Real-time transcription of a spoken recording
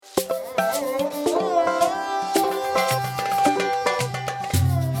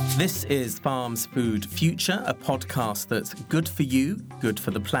This is Farms Food Future, a podcast that's good for you, good for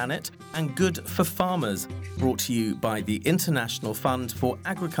the planet, and good for farmers, brought to you by the International Fund for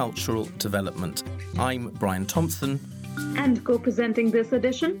Agricultural Development. I'm Brian Thompson. And co-presenting this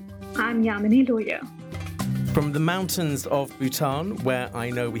edition, I'm Yamini Lohia. From the mountains of Bhutan, where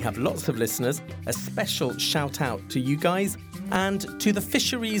I know we have lots of listeners, a special shout out to you guys, and to the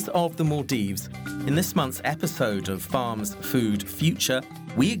fisheries of the Maldives. In this month's episode of Farms Food Future,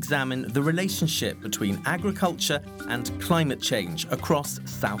 we examine the relationship between agriculture and climate change across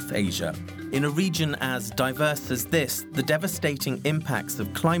South Asia. In a region as diverse as this, the devastating impacts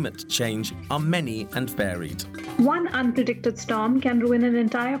of climate change are many and varied. One unpredicted storm can ruin an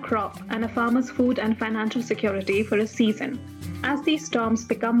entire crop and a farmer's food and financial security for a season. As these storms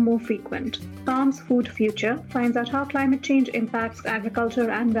become more frequent, Farms Food Future finds out how climate change impacts agriculture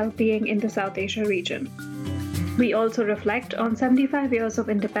and well-being in the South Asia region. We also reflect on 75 years of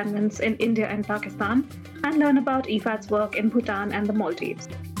independence in India and Pakistan and learn about IFAD's work in Bhutan and the Maldives.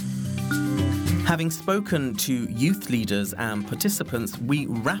 Having spoken to youth leaders and participants, we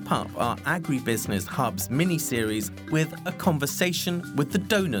wrap up our Agribusiness Hubs mini-series with a conversation with the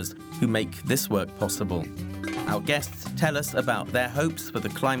donors who make this work possible. Our guests tell us about their hopes for the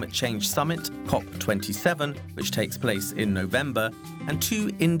Climate Change Summit, COP27, which takes place in November, and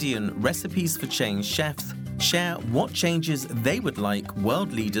two Indian Recipes for Change chefs share what changes they would like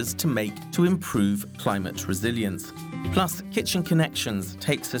world leaders to make to improve climate resilience. Plus, Kitchen Connections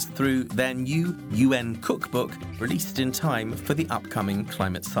takes us through their new UN cookbook released in time for the upcoming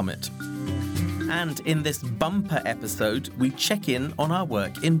climate summit. And in this bumper episode, we check in on our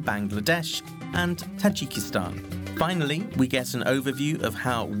work in Bangladesh and Tajikistan. Finally, we get an overview of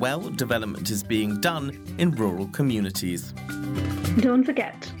how well development is being done in rural communities. Don't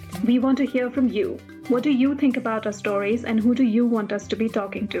forget, we want to hear from you. What do you think about our stories and who do you want us to be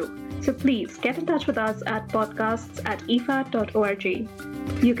talking to? So please get in touch with us at podcasts@ifad.org.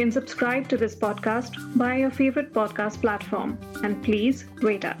 You can subscribe to this podcast via your favorite podcast platform, and please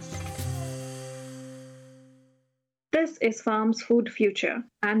rate us. This is Farms Food Future.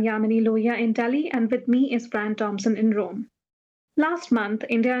 I'm Yamini Lohia in Delhi, and with me is Brian Thompson in Rome. Last month,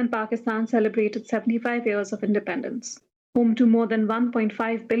 India and Pakistan celebrated 75 years of independence. Home to more than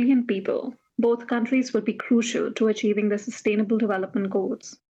 1.5 billion people, both countries will be crucial to achieving the Sustainable Development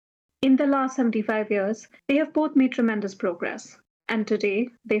Goals. In the last 75 years, they have both made tremendous progress, and today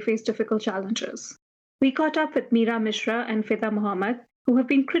they face difficult challenges. We caught up with Meera Mishra and Fida Mohammed, who have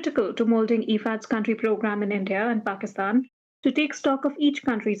been critical to molding IFAD's country program in India and Pakistan, to take stock of each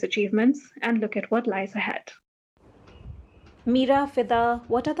country's achievements and look at what lies ahead. Meera, Fida,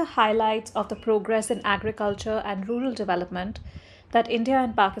 what are the highlights of the progress in agriculture and rural development that India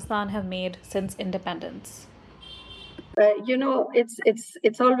and Pakistan have made since independence?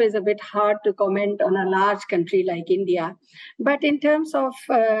 It's always a bit hard to comment on a large country like India. But in terms of,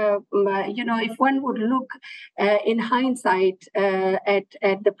 if one would look in hindsight at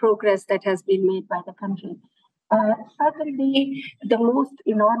the progress that has been made by the country, certainly the most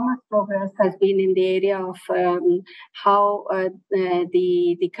enormous progress has been in the area of how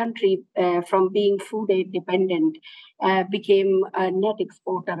the country, from being food aid dependent, became a net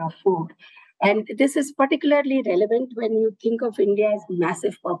exporter of food. And this is particularly relevant when you think of India's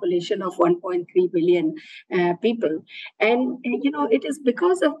massive population of 1.3 billion people. And, it is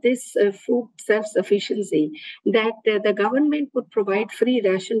because of this food self-sufficiency that the government would provide free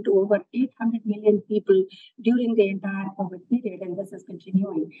ration to over 800 million people during the entire COVID period, and this is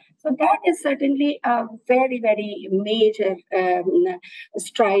continuing. So that is certainly a very, very major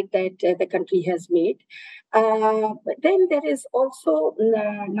stride that the country has made. But then there is also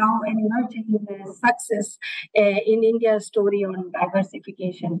now an emerging success in India's story on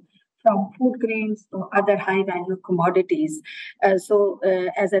diversification from food grains to other high-value commodities. So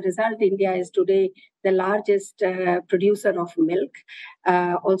as a result, India is today the largest producer of milk,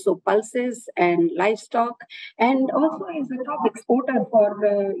 also pulses and livestock, and also is a top exporter for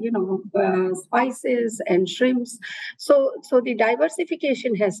spices and shrimps. So the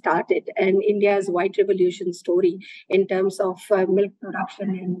diversification has started, and India's white revolution story in terms of milk production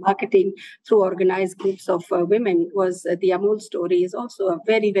and marketing through organized groups of women was the Amul story, is also a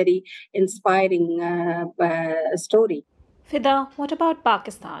very, very inspiring story. Fida, what about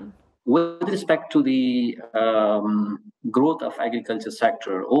Pakistan? With respect to the growth of agriculture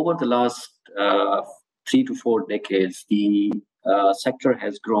sector, over the last 3 to 4 decades, the sector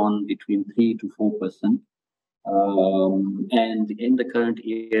has grown between 3 to 4%. And in the current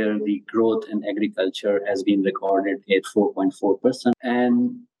year, the growth in agriculture has been recorded at 4.4%.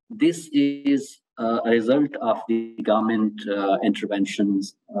 And this is a result of the government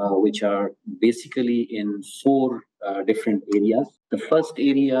interventions, which are basically in four different areas. The first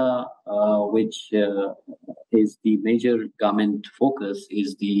area, which is the major government focus,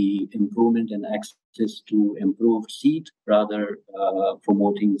 is the improvement in access to improved seed, rather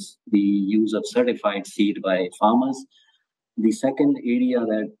promoting the use of certified seed by farmers. The second area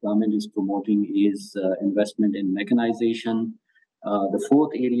that government is promoting is investment in mechanization. The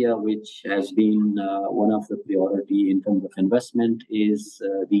fourth area, which has been one of the priority in terms of investment, is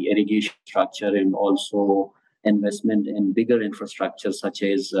the irrigation structure and also investment in bigger infrastructure such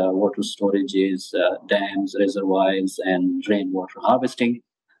as water storages, dams, reservoirs, and rainwater harvesting.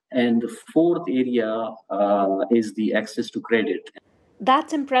 And the fourth area is the access to credit.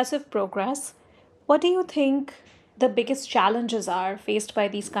 That's impressive progress. What do you think the biggest challenges are faced by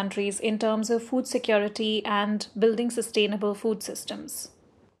these countries in terms of food security and building sustainable food systems?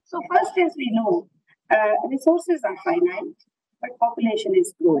 So first, as we know, resources are finite, but population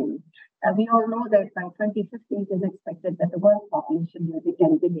is growing. We all know that by 2050, it is expected that the world population will be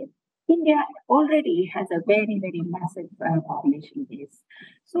 10 billion. India already has a very, very massive population base.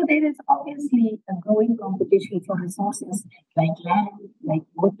 So there is obviously a growing competition for resources like land, like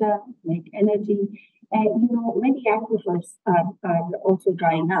water, like energy. And, many aquifers are also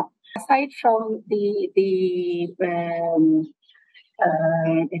drying up. Aside from the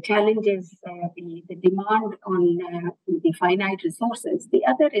challenges, the demand on the finite resources. The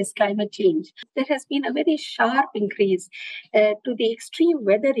other is climate change. There has been a very sharp increase to the extreme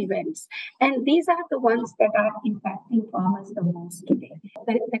weather events, and these are the ones that are impacting farmers the most today.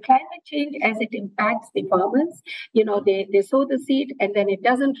 The climate change, as it impacts the farmers, they sow the seed and then it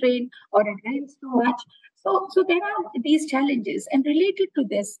doesn't rain or it rains too much. So there are these challenges, and related to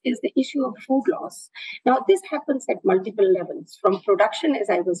this is the issue of food loss. Now, this happens at multiple levels, from production, as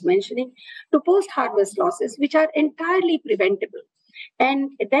I was mentioning, to post-harvest losses, which are entirely preventable.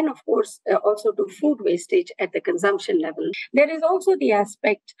 And then, of course, also to food wastage at the consumption level. There is also the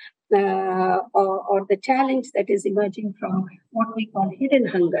aspect or the challenge that is emerging from what we call hidden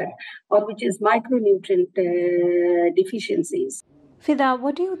hunger, or which is micronutrient deficiencies. Fida,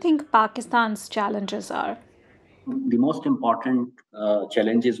 what do you think Pakistan's challenges are? The most important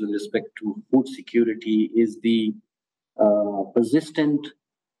challenges with respect to food security is the persistent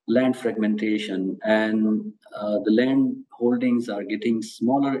land fragmentation, and the land holdings are getting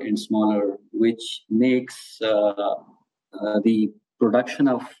smaller and smaller, which makes the production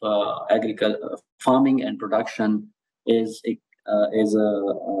of farming and production is a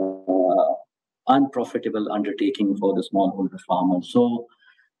unprofitable undertaking for the smallholder farmers. So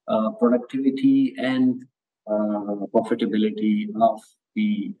productivity and profitability of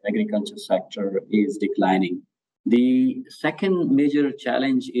the agriculture sector is declining. The second major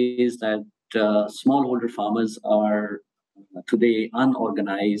challenge is that smallholder farmers are today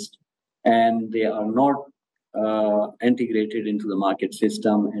unorganized, and they are not integrated into the market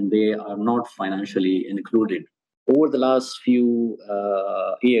system, and they are not financially included. Over the last few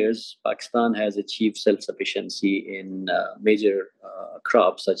years, Pakistan has achieved self-sufficiency in major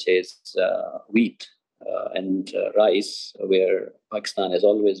crops such as wheat and rice, where Pakistan has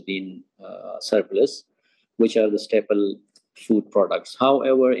always been surplus, which are the staple food products.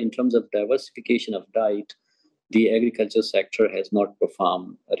 However, in terms of diversification of diet, the agriculture sector has not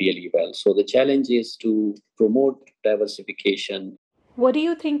performed really well. So the challenge is to promote diversification. What do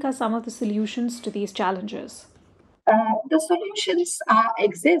you think are some of the solutions to these challenges? The solutions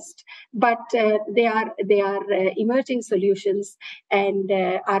exist, but they are emerging solutions and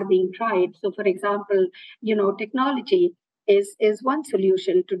are being tried. So, for example, technology is one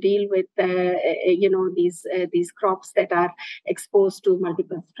solution to deal with these crops that are exposed to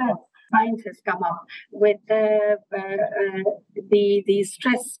multiple stress. Science has come up with the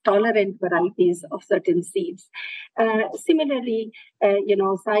stress tolerant varieties of certain seeds. Similarly,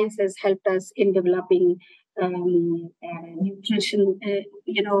 science has helped us in developing nutrition,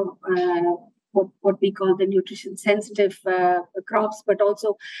 what we call the nutrition sensitive crops, but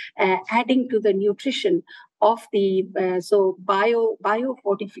also adding to the nutrition of the bio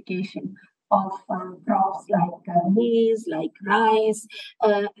fortification of crops like maize, like rice,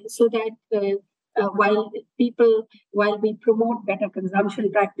 so that while we promote better consumption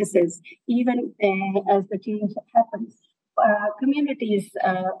practices, even as the change happens, communities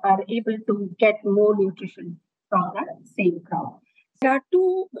are able to get more nutrition from the same crop. There are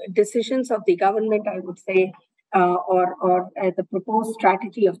two decisions of the government, I would say, or the proposed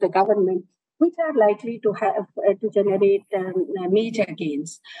strategy of the government, which are likely to have to generate major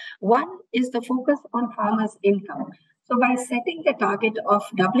gains. One is the focus on farmers' income. So by setting the target of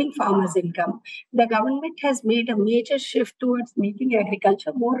doubling farmers' income, the government has made a major shift towards making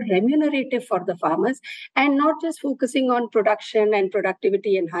agriculture more remunerative for the farmers and not just focusing on production and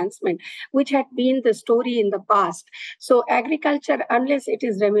productivity enhancement, which had been the story in the past. So agriculture, unless it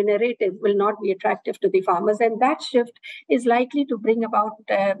is remunerative, will not be attractive to the farmers. And that shift is likely to bring about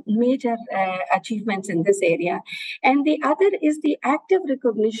major achievements in this area. And the other is the active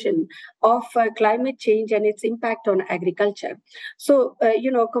recognition of climate change and its impact on agriculture. So,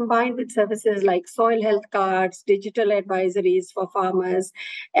 combined with services like soil health cards, digital advisories for farmers,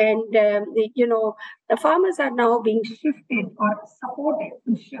 and, the farmers are now being shifted or supported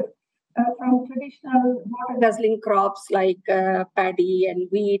to shift from traditional water guzzling crops like paddy and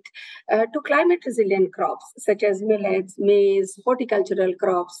wheat to climate resilient crops such as millets, maize, horticultural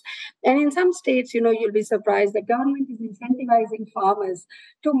crops. And in some states, you'll be surprised the government is incentivizing farmers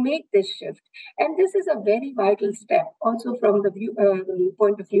to make this shift. And this is a very vital step also from the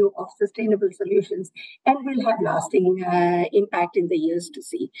point of view of sustainable solutions and will have lasting impact in the years to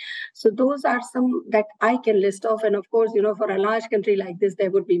see. So those are some that I can list off. And of course, for a large country like this,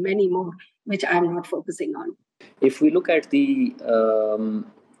 there would be many more, which I'm not focusing on. If we look at the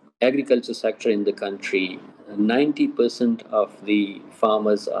agriculture sector in the country, 90% of the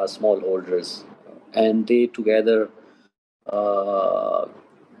farmers are smallholders, and they together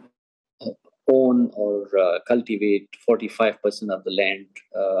own or cultivate 45% of the land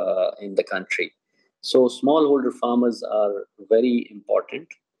in the country. So smallholder farmers are very important.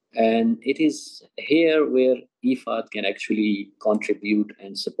 And it is here where IFAD can actually contribute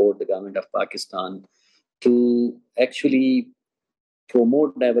and support the government of Pakistan to actually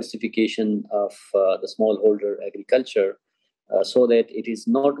promote diversification of the smallholder agriculture so that it is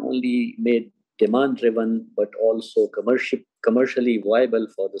not only made demand driven but also commercially viable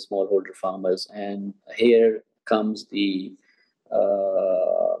for the smallholder farmers. And here comes the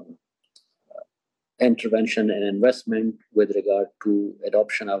intervention and investment with regard to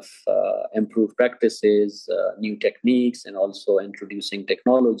adoption of improved practices, new techniques, and also introducing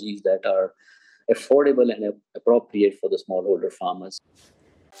technologies that are affordable and appropriate for the smallholder farmers.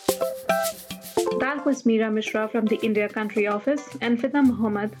 That was Meera Mishra from the India Country Office and Fida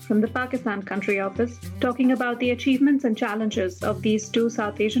Muhammad from the Pakistan Country Office talking about the achievements and challenges of these two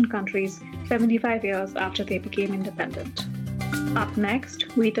South Asian countries 75 years after they became independent. Up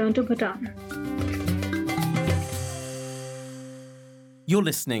next, we turn to Bhutan. You're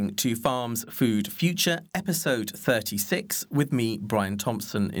listening to Farms Food Future, episode 36, with me, Brian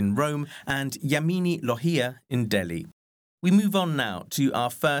Thompson, in Rome, and Yamini Lohia in Delhi. We move on now to our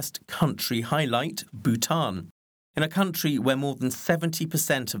first country highlight, Bhutan. In a country where more than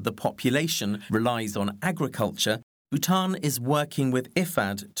 70% of the population relies on agriculture, Bhutan is working with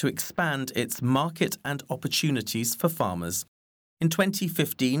IFAD to expand its market and opportunities for farmers. In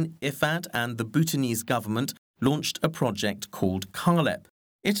 2015, IFAD and the Bhutanese government launched a project called Carlep.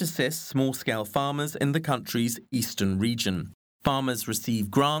 It assists small-scale farmers in the country's eastern region. Farmers receive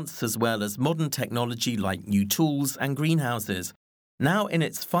grants as well as modern technology like new tools and greenhouses. Now in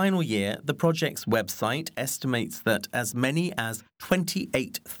its final year, the project's website estimates that as many as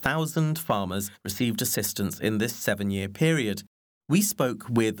 28,000 farmers received assistance in this 7-year period. We spoke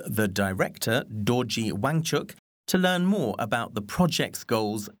with the director, Dorji Wangchuk, to learn more about the project's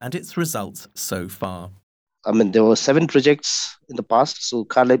goals and its results so far. There were 7 projects in the past. So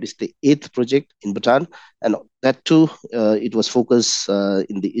Carlep is the 8th project in Bhutan. And that too, it was focused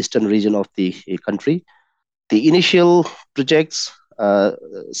in the eastern region of the country. The initial projects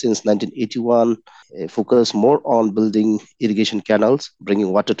since 1981 focused more on building irrigation canals,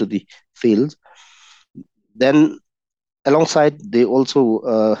 bringing water to the fields. Then alongside, they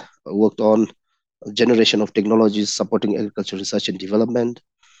also worked on generation of technologies supporting agricultural research and development.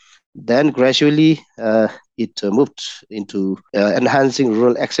 Then gradually, it moved into enhancing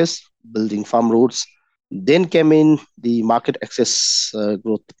rural access, building farm roads. Then came in the market access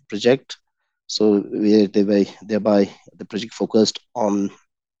growth project. So thereby the project focused on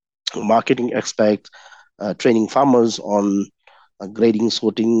marketing aspects, training farmers on grading,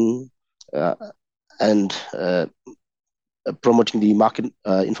 sorting, and promoting the market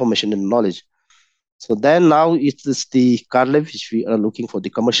information and knowledge. So then now it is the Carlep, which we are looking for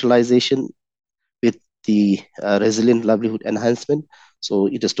the commercialization with the resilient livelihood enhancement. So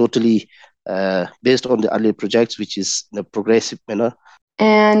it is totally based on the earlier projects, which is in a progressive manner.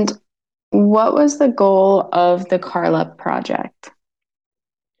 And what was the goal of the Carlep project?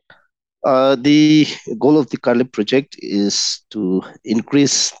 The goal of the Carlep project is to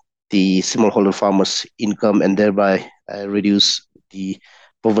increase the smallholder farmers' income and thereby reduce the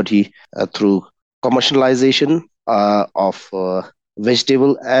poverty through commercialization of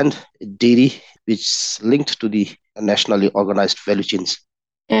vegetable and dairy, which is linked to the nationally organized value chains.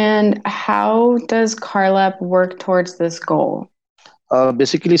 And how does Carlep work towards this goal?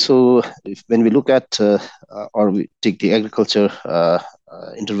 Basically, so when we look at or we take the agriculture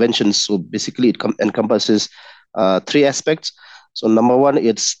interventions, so basically it encompasses three aspects. So number one,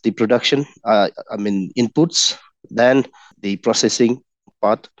 it's the production, inputs, then the processing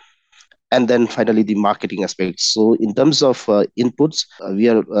part, and then finally the marketing aspects. So in terms of inputs, we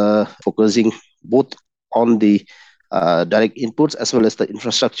are focusing both on the direct inputs as well as the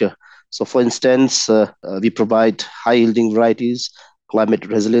infrastructure. So for instance, we provide high yielding varieties, climate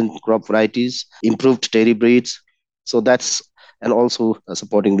resilient crop varieties, improved dairy breeds. So that's, and also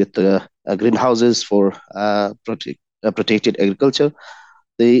supporting with greenhouses for protected agriculture.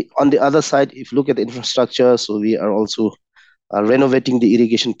 On the other side, if you look at the infrastructure, so we are also renovating the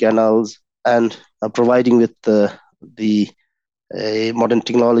irrigation canals and providing with the modern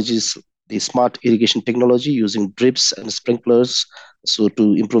technologies, the smart irrigation technology using drips and sprinklers, so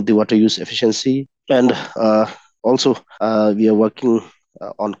to improve the water use efficiency. And also, we are working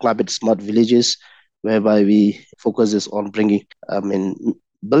on climate smart villages, whereby we focus is on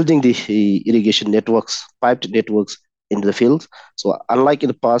building the irrigation networks, piped networks into the fields. So unlike in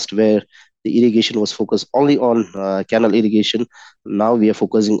the past where the irrigation was focused only on canal irrigation, now we are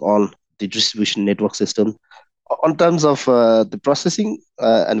focusing on the distribution network system. On terms of the processing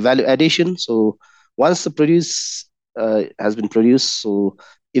and value addition, so once the produce has been produced, so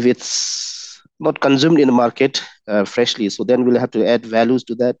if it's not consumed in the market freshly, so then we'll have to add values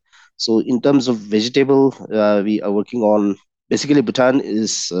to that. So in terms of vegetable, we are working on, basically Bhutan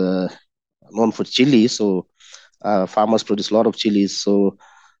is known for chili, so farmers produce a lot of chilies. So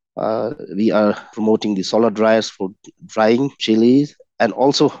we are promoting the solar dryers for drying chilies, and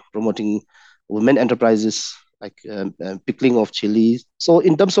also promoting women enterprises like pickling of chilies. So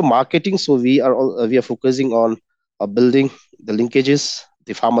in terms of marketing, so we are focusing on building the linkages,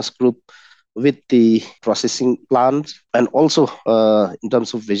 the farmers group with the processing plants, and also in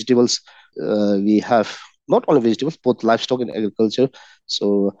terms of vegetables, we have not only vegetables, both livestock and agriculture.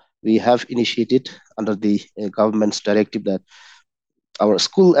 So we have initiated under the government's directive that our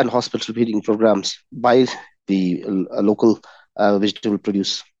school and hospital feeding programs buy the local vegetable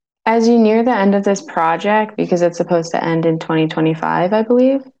produce. As you near the end of this project, because it's supposed to end in 2025, I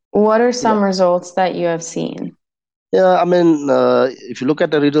believe, what are some results that you have seen? Yeah, if you look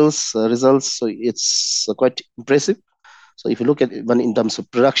at the results, so it's quite impressive. So if you look at even in terms of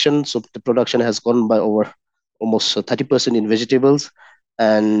production, so the production has gone by over almost 30% in vegetables,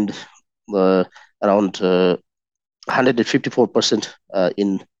 and around 154%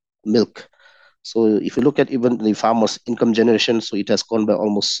 in milk. So if you look at even the farmers' income generation, so it has gone by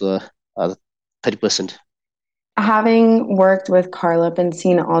almost 30%. Having worked with Carlep and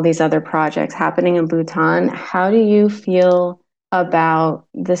seen all these other projects happening in Bhutan, how do you feel about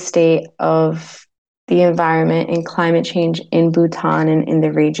the state of the environment and climate change in Bhutan and in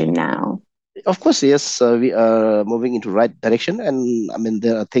the region now? Of course, yes, we are moving into the right direction, and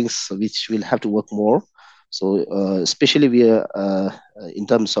there are things which we'll have to work more. So especially we are in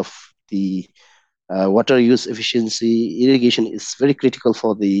terms of the water use efficiency, irrigation is very critical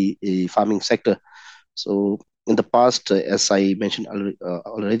for the farming sector. So in the past, as I mentioned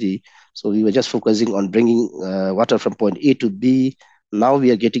already, so we were just focusing on bringing water from point A to B. Now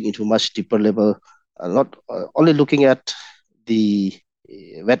we are getting into much deeper level, not only looking at the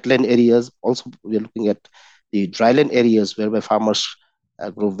wetland areas, also we are looking at the dryland areas whereby farmers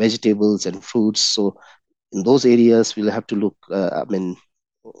grow vegetables and fruits. So in those areas, we'll have to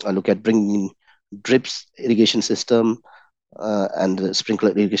look at bringing drips irrigation system and sprinkler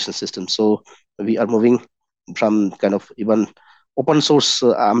irrigation system. So we are moving from kind of even open source,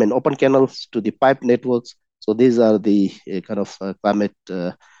 open canals to the pipe networks. So these are the kind of climate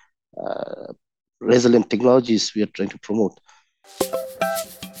resilient technologies we are trying to promote.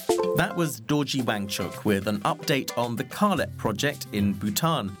 That was Dorji Wangchuk with an update on the Carlep project in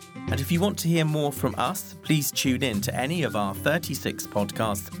Bhutan. And if you want to hear more from us, please tune in to any of our 36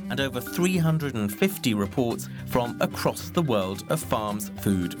 podcasts and over 350 reports from across the world of farms'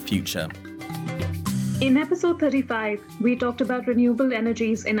 food future. In episode 35, we talked about renewable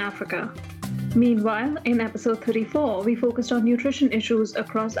energies in Africa. Meanwhile, in episode 34, we focused on nutrition issues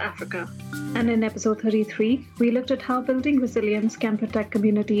across Africa. And in episode 33, we looked at how building resilience can protect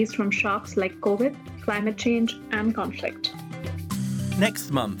communities from shocks like COVID, climate change, and conflict.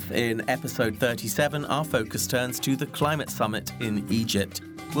 Next month, in episode 37, our focus turns to the climate summit in Egypt.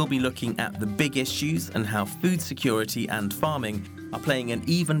 We'll be looking at the big issues and how food security and farming are playing an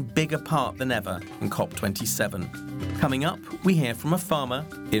even bigger part than ever in COP27. Coming up, we hear from a farmer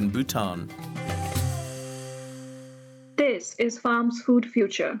in Bhutan. This is Farm's Food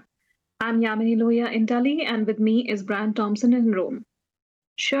Future. I'm Yamini Lohia in Delhi, and with me is Brand Thompson in Rome.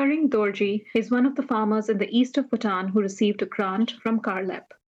 Shering Dorji is one of the farmers in the east of Bhutan who received a grant from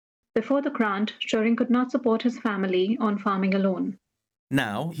CARLEP. Before the grant, Shering could not support his family on farming alone.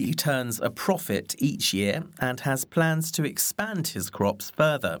 Now he turns a profit each year and has plans to expand his crops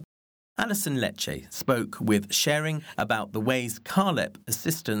further. Alison Lecce spoke with Shering about the ways CARLEP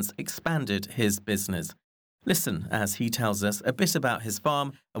assistance expanded his business. Listen as he tells us a bit about his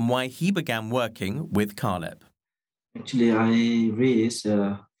farm and why he began working with CARLEP. Actually, I raise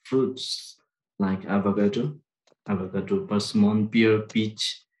fruits like avocado, persimmon, pear,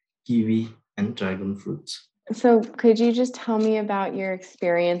 peach, kiwi, and dragon fruits. So, could you just tell me about your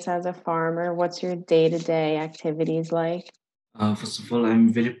experience as a farmer? What's your day-to-day activities like? First of all,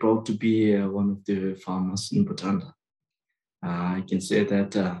 I'm very proud to be one of the farmers in Bhutan. I can say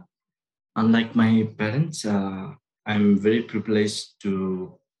that unlike my parents, I'm very privileged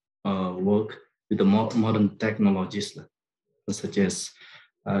to work with the modern technologies such as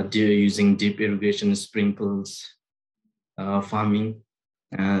using deep irrigation, sprinkles, farming.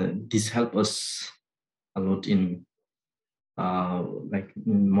 This help us a lot in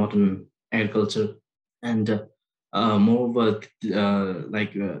in modern agriculture, and moreover, there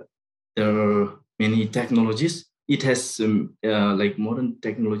are many technologies. It has modern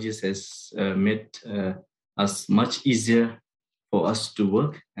technologies has made us much easier for us to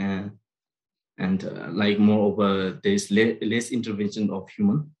work, and moreover, there's less intervention of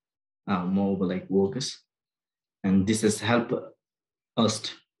human, moreover like workers, and this has helped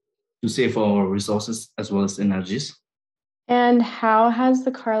us to save our resources as well as energies. And how has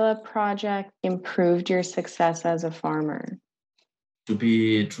the CARLEP project improved your success as a farmer? To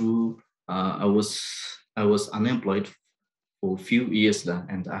be true, I was unemployed for a few years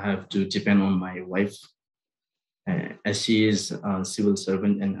and I have to depend on my wife as she is a civil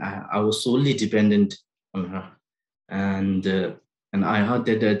servant, and I was solely dependent on her. And I heard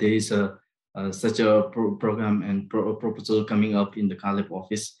that there is such a program and proposal coming up in the CARLEP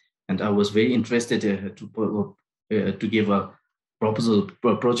office, and I was very interested to give a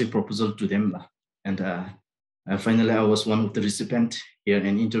project proposal to them. And finally, I was one of the recipients here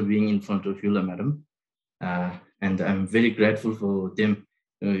and interviewing in front of you, madam. And I'm very grateful for them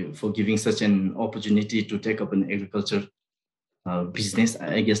for giving such an opportunity to take up an agriculture business.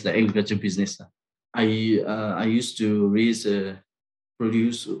 I guess the agriculture business. I used to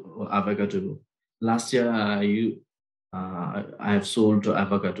produce avocado. Last year, I have sold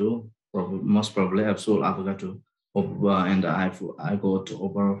avocado. Most probably, I've sold avocado, and I got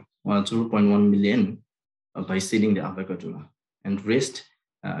over 0.1 million by selling the avocado. And rest,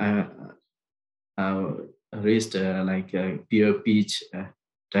 pear, peach,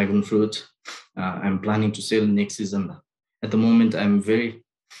 dragon fruit. I'm planning to sell next season. At the moment, I'm very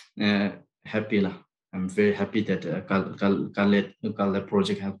happy. I'm very happy that CARLEP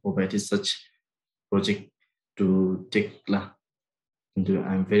project has provided such project to take. And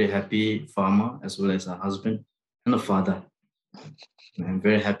I'm very happy farmer as well as a husband and a father. And I'm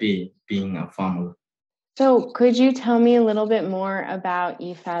very happy being a farmer. So could you tell me a little bit more about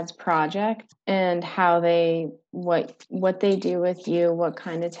IFAD's project and how what they do with you, what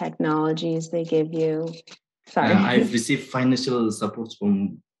kind of technologies they give you? Sorry. I've received financial support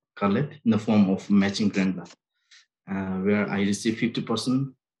from CARLEP in the form of matching grant, where I received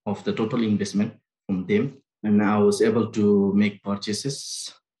 50% of the total investment from them. And I was able to make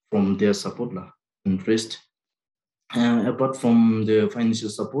purchases from their support and rest. Apart from the financial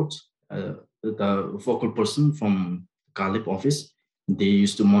support, the focal person from CARLEP office, they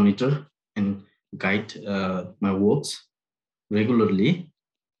used to monitor and guide my works regularly.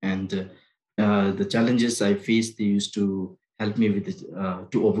 And the challenges I faced, they used to help me with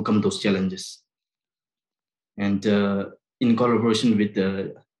to overcome those challenges. And in collaboration with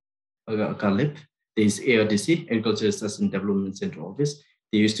CARLEP, there is ARDC, Agriculture Research and Development Center office.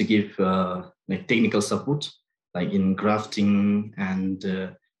 They used to give technical support, like in grafting and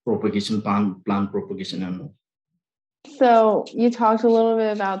propagation, plant propagation and more. So you talked a little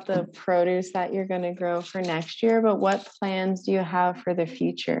bit about the produce that you're going to grow for next year, but what plans do you have for the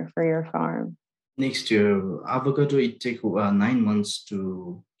future for your farm? Next year, avocado, it takes 9 months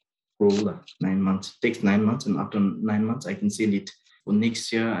to grow. 9 months. It takes 9 months, and after 9 months, I can sell it. For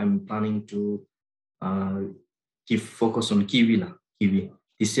next year, I'm planning to give focus on kiwi.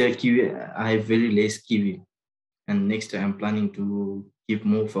 This year, kiwi, I have very less kiwi. And next year, I'm planning to give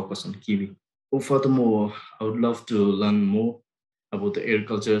more focus on kiwi. Furthermore, I would love to learn more about the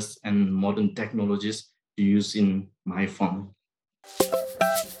agricultures and modern technologies to use in my farm.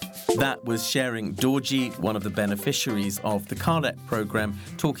 That was Sharing Dorji, one of the beneficiaries of the CARLEP programme,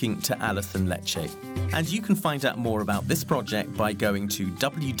 talking to Alison Lecce. And you can find out more about this project by going to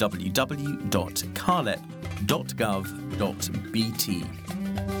www.carlep.gov.bt.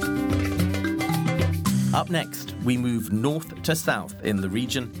 Up next, we move north to south in the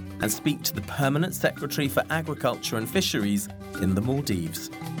region and speak to the Permanent Secretary for Agriculture and Fisheries in the Maldives.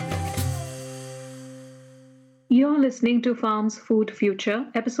 You're listening to Farms Food Future,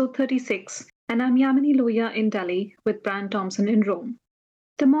 episode 36, and I'm Yamini Loya in Delhi with Brand Thompson in Rome.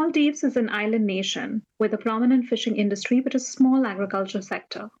 The Maldives is an island nation with a prominent fishing industry but a small agriculture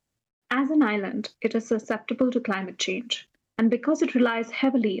sector. As an island, it is susceptible to climate change. And because it relies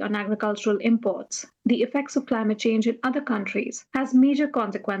heavily on agricultural imports, the effects of climate change in other countries has major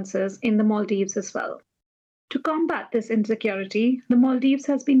consequences in the Maldives as well. To combat this insecurity, the Maldives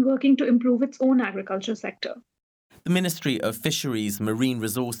has been working to improve its own agriculture sector. The Ministry of Fisheries, Marine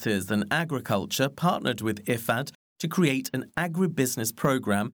Resources and Agriculture partnered with IFAD to create an agribusiness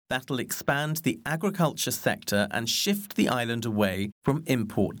programme that'll expand the agriculture sector and shift the island away from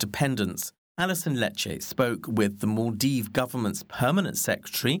import dependence. Alison Lecce spoke with the Maldives government's Permanent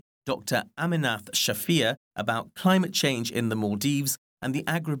Secretary, Dr. Aminath Shafir, about climate change in the Maldives and the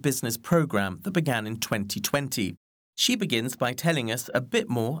agribusiness programme that began in 2020. She begins by telling us a bit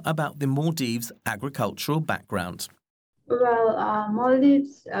more about the Maldives' agricultural background. Well,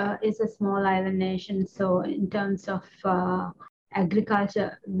 Maldives is a small island nation, so in terms of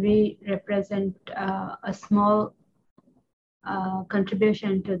agriculture, we represent a small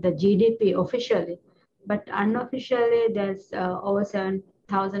contribution to the GDP officially, but unofficially there's over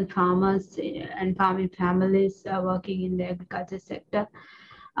 7,000 farmers and farming families working in the agriculture sector.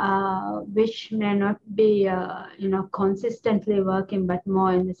 Which may not be, consistently working, but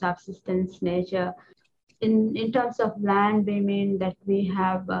more in the subsistence nature. In terms of land, we mean that we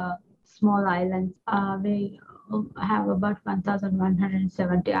have small islands. We have about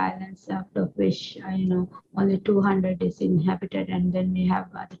 1,170 islands, out of which, only 200 is inhabited. And then we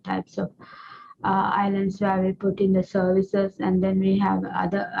have other types of islands where we put in the services. And then we have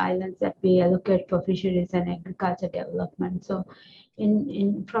other islands that we allocate for fisheries and agriculture development. So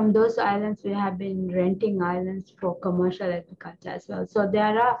from those islands, we have been renting islands for commercial agriculture as well. So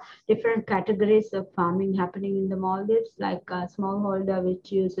there are different categories of farming happening in the Maldives, like a smallholder,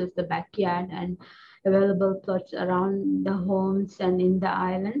 which uses the backyard and available plots around the homes and in the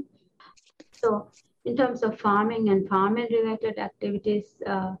island. So in terms of farming and farming-related activities,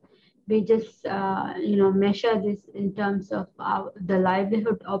 we just, measure this in terms of the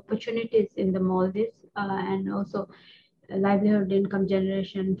livelihood opportunities in the Maldives and also livelihood, income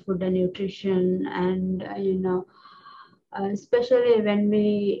generation, food and nutrition, and especially when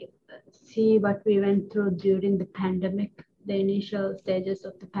we see what we went through during the pandemic, the initial stages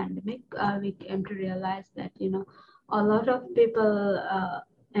of the pandemic, we came to realize that a lot of people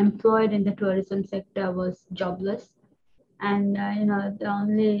employed in the tourism sector was jobless, and the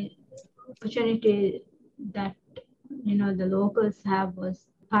only opportunity that the locals have was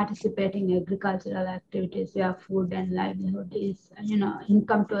participating in agricultural activities where food and livelihood is,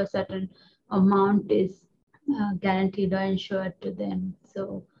 income to a certain amount is guaranteed or ensured to them.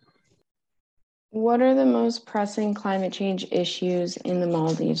 So, what are the most pressing climate change issues in the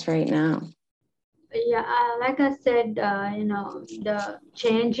Maldives right now? Yeah, like I said, the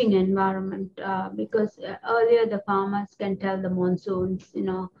changing environment, because earlier the farmers can tell the monsoons,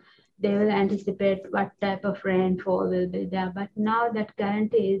 they will anticipate what type of rainfall will be there. But now that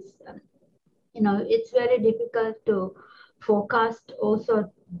guarantee is, it's very difficult to forecast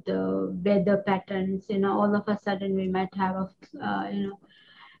also the weather patterns. All of a sudden we might have a,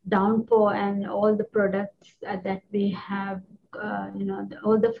 downpour, and all the products that we have,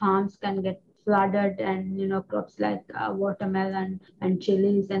 all the farms can get flooded, and, crops like watermelon and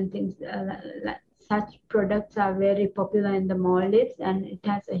chilies and things like such products are very popular in the Maldives, and it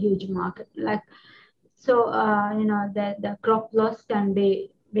has a huge market. The crop loss can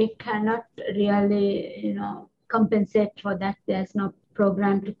be, we cannot really, compensate for that. There's no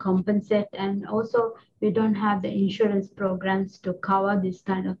program to compensate, and also we don't have the insurance programs to cover this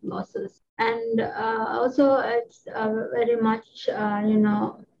kind of losses. And also it's very much,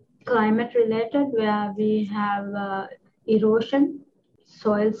 climate related, where we have erosion,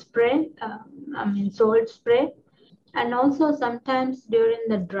 soil spray, salt spray. And also sometimes during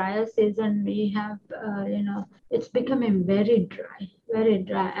the drier season, we have, it's becoming very dry.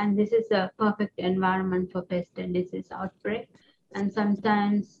 And this is a perfect environment for pest and disease outbreak. And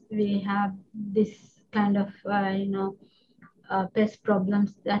sometimes we have this kind of, pest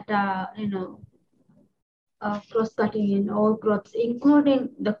problems that are, cross-cutting in all crops, including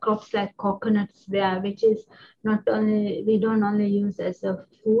the crops like coconuts, which is not only we don't only use as a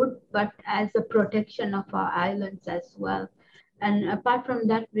food, but as a protection of our islands as well. And apart from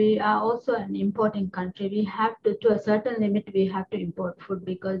that, we are also an importing country. We have to a certain limit, we have to import food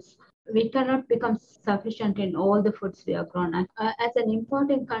because we cannot become sufficient in all the foods we are grown. As an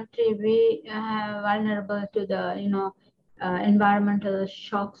importing country, we are vulnerable to the, environmental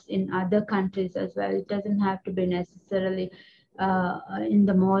shocks in other countries as well. It doesn't have to be necessarily in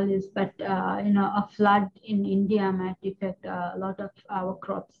the Maldives, but a flood in India might affect a lot of our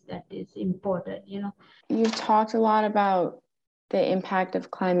crops that is imported. You've talked a lot about the impact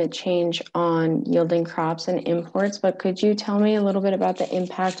of climate change on yielding crops and imports, but could you tell me a little bit about the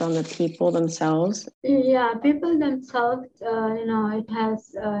impact on the people themselves? Yeah, people themselves, it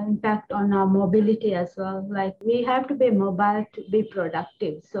has impact on our mobility as well. Like we have to be mobile to be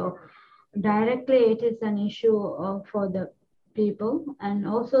productive. So directly it is an issue for the people. And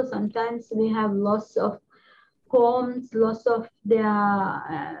also sometimes we have loss of homes, loss of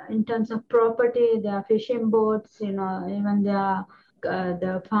their, in terms of property, their fishing boats, even their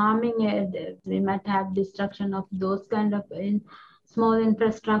the farming, we might have destruction of those kind of small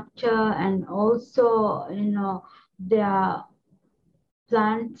infrastructure, and also, their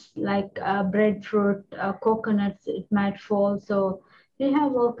plants like breadfruit, coconuts, it might fall. So we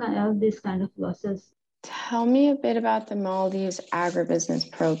have all of these kind of losses. Tell me a bit about the Maldives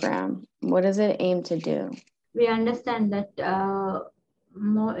Agribusiness Program. What does it aim to do? We understand that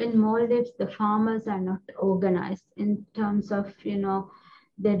in Maldives, the farmers are not organized in terms of,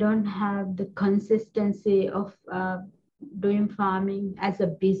 they don't have the consistency of doing farming as a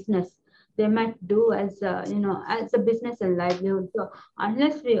business. They might do as a business and livelihood. So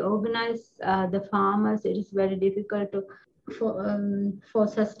unless we organize the farmers, it is very difficult for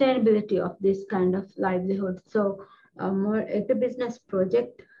sustainability of this kind of livelihood. So more agribusiness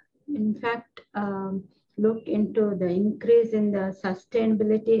project, in fact, look into the increase in the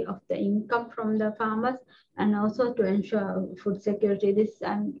sustainability of the income from the farmers, and also to ensure food security. This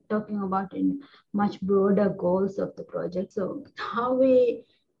I'm talking about in much broader goals of the project. So how we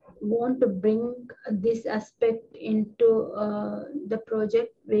want to bring this aspect into the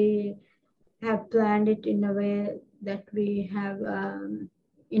project, we have planned it in a way that we have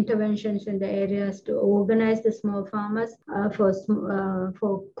interventions in the areas to organize the small farmers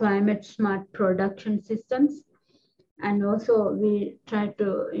for climate smart production systems, and also we try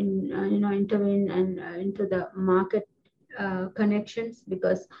to intervene and into the market connections,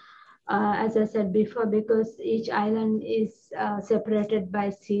 because as I said before, because each island is separated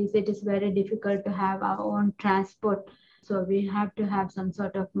by seas, it is very difficult to have our own transport. So we have to have some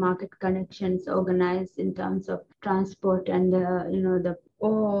sort of market connections organized in terms of transport and the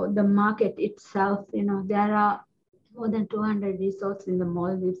market itself. There are more than 200 resorts in the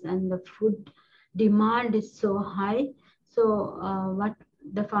Maldives, and the food demand is so high. So what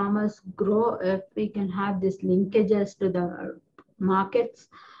the farmers grow, if we can have these linkages to the markets,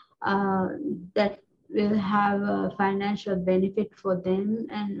 that will have a financial benefit for them,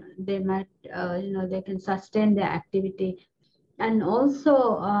 and they might, they can sustain their activity. And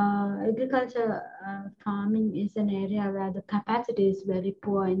also, agriculture farming is an area where the capacity is very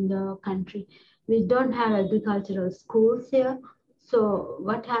poor in the country. We don't have agricultural schools here. So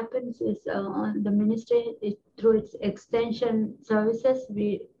what happens is the ministry, through its extension services,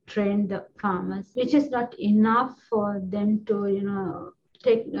 we train the farmers, which is not enough for them to,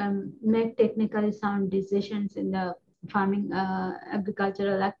 make technically sound decisions in the farming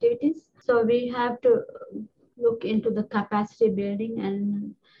agricultural activities. So we have to look into the capacity building,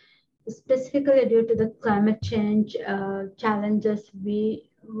 and specifically due to the climate change challenges,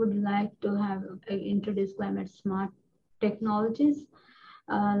 we would like to have introduce climate smart technologies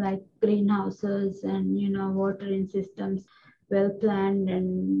like greenhouses and watering systems, well planned.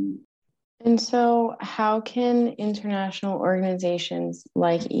 And so how can international organizations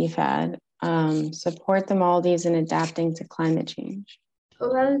like IFAD support the Maldives in adapting to climate change?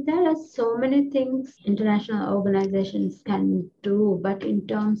 Well, there are so many things international organizations can do, but in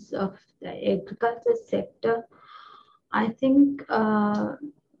terms of the agriculture sector, I think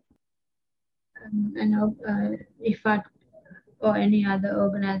IFAD or any other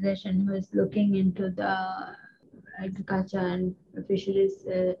organization who is looking into the agriculture and fisheries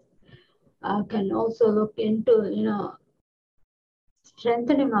can also look into,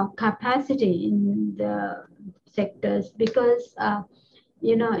 strengthening of capacity in the sectors, because,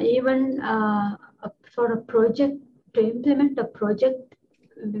 even for a project, to implement a project,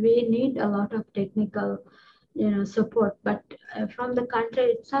 we need a lot of technical support. But from the country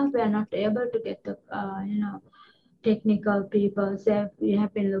itself, we are not able to get the technical people. So we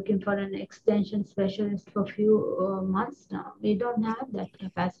have been looking for an extension specialist for a few months now. We don't have that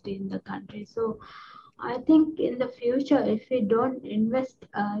capacity in the country. So I think in the future, if we don't invest,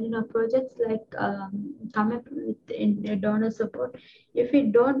 projects like come up with in donor support, if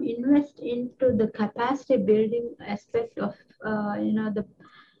we don't invest into the capacity building aspect of,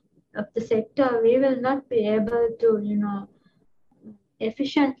 the sector, we will not be able to,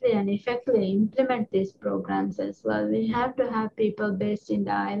 efficiently and effectively implement these programs as well. We have to have people based in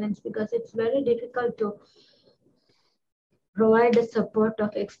the islands because it's very difficult to provide the support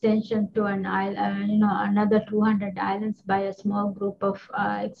of extension to an island, another 200 islands by a small group of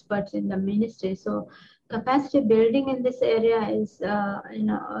experts in the ministry. So capacity building in this area is,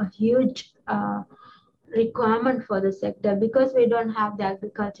 a huge requirement for the sector because we don't have the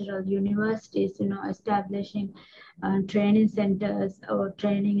agricultural universities, establishing training centers or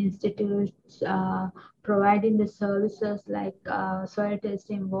training institutes, providing the services like soil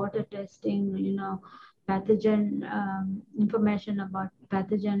testing, water testing, pathogen information about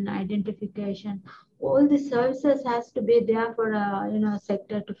pathogen identification. All the services has to be there for a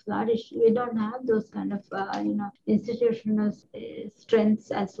sector to flourish. We don't have those kind of institutional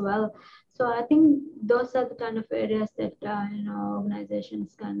strengths as well. So I think those are the kind of areas that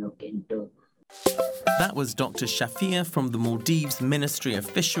organizations can look into. That was Dr. Shafia from the Maldives Ministry of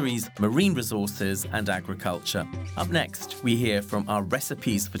Fisheries, Marine Resources and Agriculture. Up next, we hear from our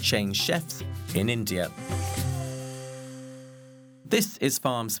Recipes for Change chefs in India. This is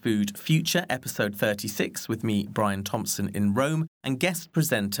Farms Food Future, episode 36, with me, Brian Thompson, in Rome, and guest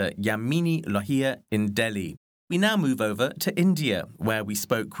presenter Yamini Lohia in Delhi. We now move over to India, where we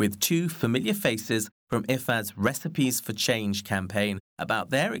spoke with two familiar faces from IFAD's Recipes for Change campaign about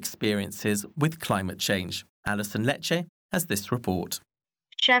their experiences with climate change. Alison Lecce has this report.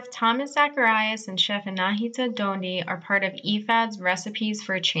 Chef Thomas Zacharias and Chef Anahita Dondi are part of IFAD's Recipes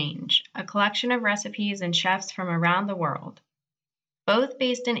for Change, a collection of recipes and chefs from around the world. Both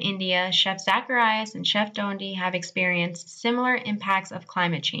based in India, Chef Zacharias and Chef Dondi have experienced similar impacts of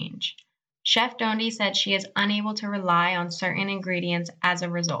climate change. Chef Dondi said she is unable to rely on certain ingredients as a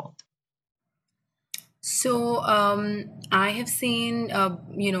result. So I have seen, a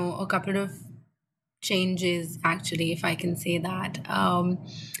couple of changes, actually, if I can say that.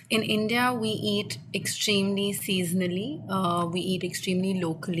 In India, we eat extremely seasonally. We eat extremely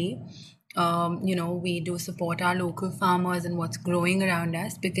locally. We do support our local farmers and what's growing around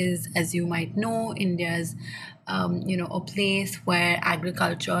us because, as you might know, India is, a place where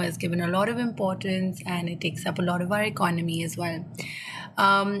agriculture is given a lot of importance and it takes up a lot of our economy as well.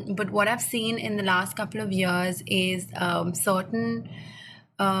 But what I've seen in the last couple of years is certain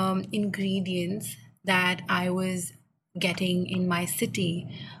ingredients that I was getting in my city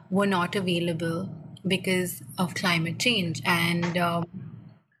were not available because of climate change. And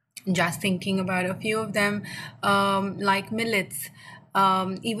just thinking about a few of them, like millets,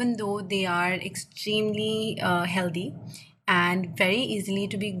 even though they are extremely healthy and very easily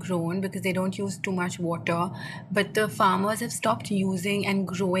to be grown because they don't use too much water, but the farmers have stopped using and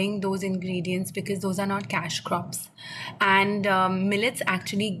growing those ingredients because those are not cash crops. And millets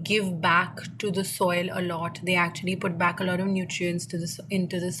actually give back to the soil a lot. They actually put back a lot of nutrients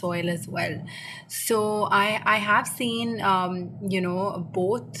into the soil as well. So I have seen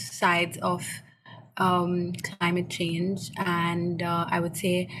both sides of climate change, and I would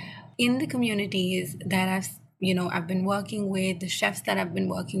say in the communities that I've been working with, the chefs that I've been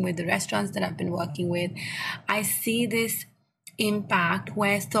working with, the restaurants that I've been working with, I see this impact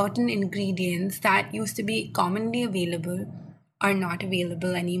where certain ingredients that used to be commonly available are not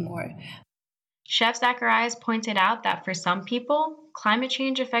available anymore. Chef Zacharias pointed out that for some people, climate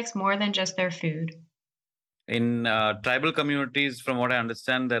change affects more than just their food. In tribal communities, from what I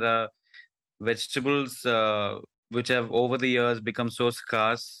understand, there are vegetables which have over the years become so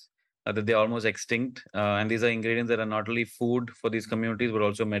scarce that they're almost extinct. And these are ingredients that are not only food for these communities, but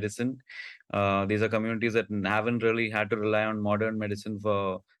also medicine. These are communities that haven't really had to rely on modern medicine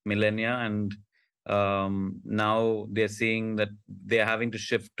for millennia. And now they're seeing that they're having to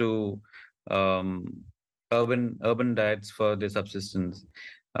shift to urban diets for their subsistence.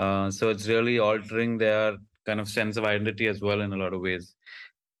 So it's really altering their kind of sense of identity as well in a lot of ways.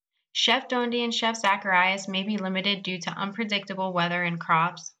 Chef Dondi and Chef Zacharias may be limited due to unpredictable weather and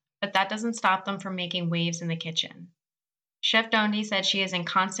crops, but that doesn't stop them from making waves in the kitchen. Chef Dondi said she is in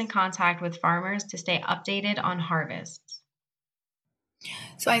constant contact with farmers to stay updated on harvests.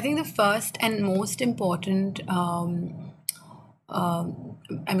 So I think the first and most important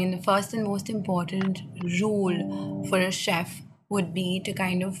the first and most important rule for a chef would be to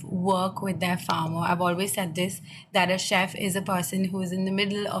kind of work with their farmer. I've always said this, that a chef is a person who is in the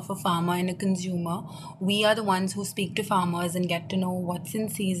middle of a farmer and a consumer. We are the ones who speak to farmers and get to know what's in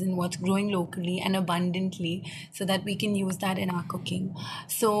season, what's growing locally and abundantly, so that we can use that in our cooking.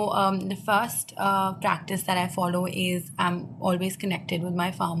 So the first practice that I follow is I'm always connected with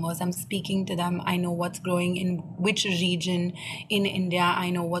my farmers. I'm speaking to them. I know what's growing in which region in India. I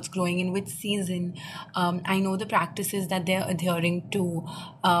know what's growing in which season. I know the practices that they're adhering to.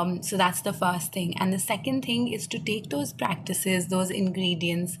 So that's the first thing. And the second thing is to take those practices, those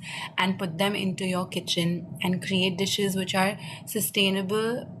ingredients, and put them into your kitchen and create dishes which are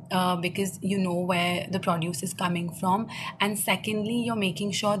sustainable because you know where the produce is coming from. And secondly, you're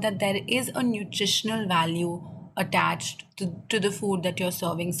making sure that there is a nutritional value attached to the food that you're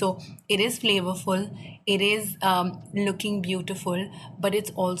serving. So it is flavorful, it is looking beautiful, but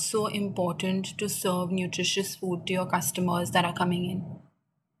it's also important to serve nutritious food to your customers that are coming in.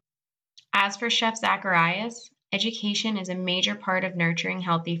 As for Chef Zacharias, education is a major part of nurturing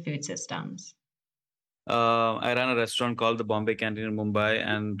healthy food systems. I ran a restaurant called the Bombay Canteen in Mumbai,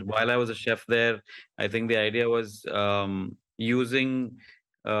 and while I was a chef there, I think the idea was using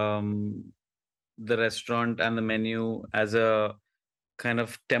the restaurant and the menu as a kind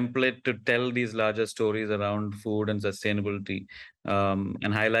of template to tell these larger stories around food and sustainability,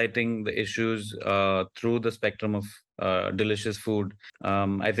 and highlighting the issues through the spectrum of delicious food.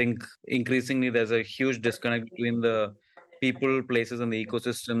 I think increasingly there's a huge disconnect between the people, places, and the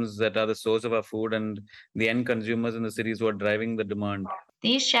ecosystems that are the source of our food and the end consumers in the cities who are driving the demand.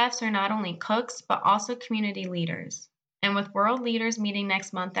 These chefs are not only cooks, but also community leaders. And with world leaders meeting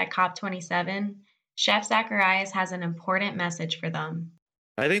next month at COP27, Chef Zacharias has an important message for them.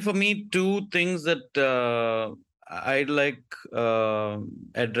 I think for me, two things that I'd like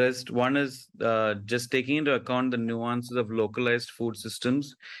addressed. One is just taking into account the nuances of localized food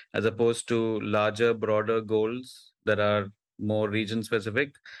systems as opposed to larger, broader goals that are more region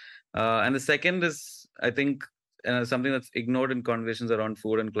specific. And the second is, I think, something that's ignored in conversations around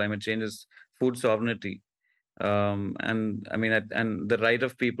food and climate change is food sovereignty. And the right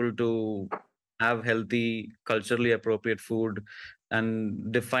of people to have healthy, culturally appropriate food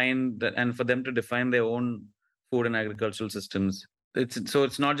and for them to define their own food and agricultural systems.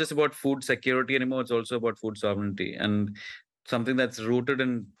 It's not just about food security anymore, it's also about food sovereignty, and something that's rooted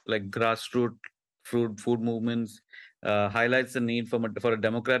in like grassroots food movements, highlights the need for a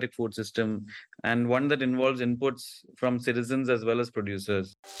democratic food system, and one that involves inputs from citizens as well as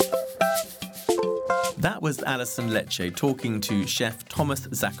producers. That was Alison Lecce talking to Chef Thomas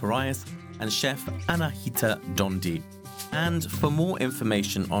Zacharias and Chef Anahita Dondi. And for more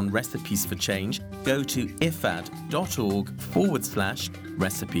information on Recipes for Change, go to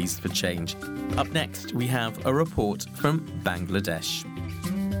ifad.org/recipes for change. Up next, we have a report from Bangladesh.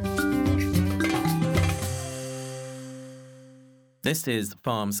 This is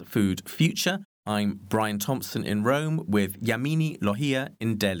Farms Food Future. I'm Brian Thompson in Rome with Yamini Lohia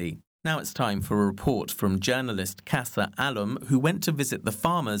in Delhi. Now it's time for a report from journalist Kasa Alum, who went to visit the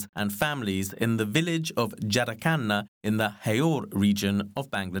farmers and families in the village of Jarakanna in the Hayor region of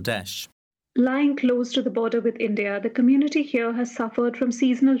Bangladesh. Lying close to the border with India, the community here has suffered from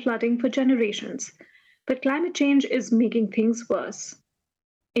seasonal flooding for generations. But climate change is making things worse.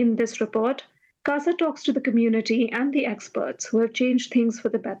 In this report, Kasa talks to the community and the experts who have changed things for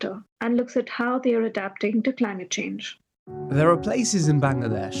the better and looks at how they are adapting to climate change. There are places in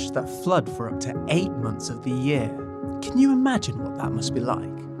Bangladesh that flood for up to 8 months of the year. Can you imagine what that must be like?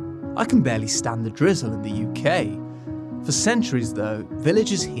 I can barely stand the drizzle in the UK. For centuries, though,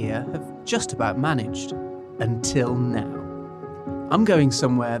 villagers here have just about managed. Until now. I'm going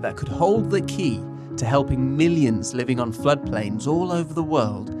somewhere that could hold the key to helping millions living on floodplains all over the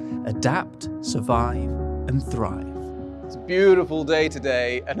world adapt, survive, and thrive. It's a beautiful day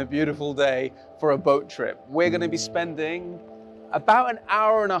today and a beautiful day for a boat trip. We're going to be spending about an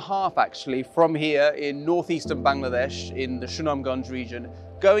hour and a half actually from here in northeastern Bangladesh in the Sunamganj region,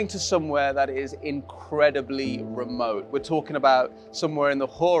 going to somewhere that is incredibly remote. We're talking about somewhere in the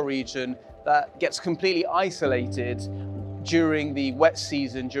Hayor region that gets completely isolated during the wet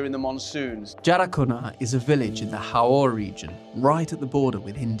season, during the monsoons. Jarakanna is a village in the Hayor region, right at the border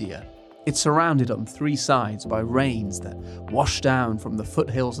with India. It's surrounded on 3 sides by rains that wash down from the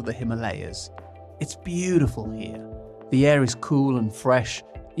foothills of the Himalayas. It's beautiful here. The air is cool and fresh,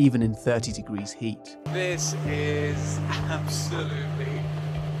 even in 30 degrees heat. This is absolutely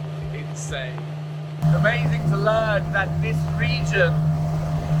insane. Amazing to learn that this region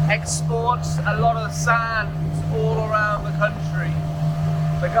exports a lot of sand all around the country.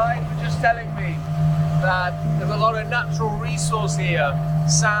 The guys were just telling me that there's a lot of natural resource here,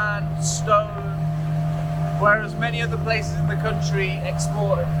 sand, stone, whereas many other places in the country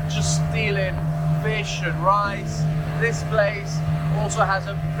export just stealing fish and rice. This place also has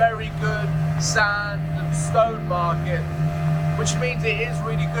a very good sand and stone market, which means it is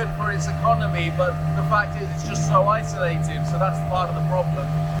really good for its economy, but the fact is it's just so isolated, so that's part of the problem.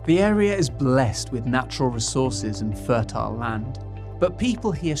 The area is blessed with natural resources and fertile land, but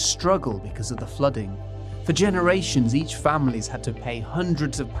people here struggle because of the flooding. For generations, each family's had to pay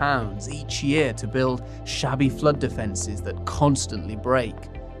hundreds of pounds each year to build shabby flood defences that constantly break.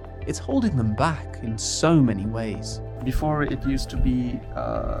 It's holding them back in so many ways. Before, it used to be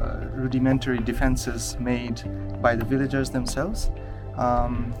rudimentary defenses made by the villagers themselves.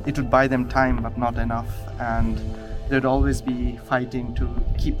 It would buy them time, but not enough, and there'd always be fighting to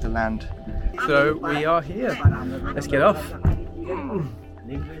keep the land. So we are here. Let's get off.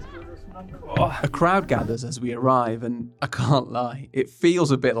 A crowd gathers as we arrive, and I can't lie, it feels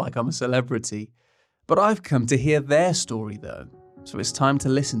a bit like I'm a celebrity. But I've come to hear their story though, so it's time to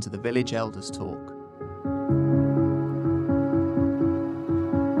listen to the village elders talk.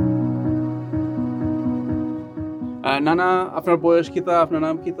 নানা আপনার বয়স কিতা আপনার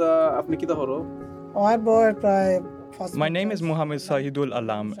নাম কিতা আপনি কিতা হরো আমার বয়স প্রায় My name is Muhammad Sahidul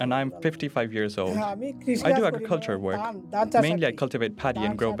Alam and I'm 55 years old. I do agriculture work. Mainly I cultivate paddy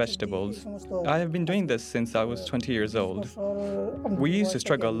and grow vegetables. I have been doing this since I was 20 years old. We used to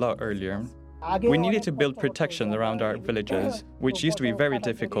struggle a lot earlier. We needed to build protection around our villages, which used to be very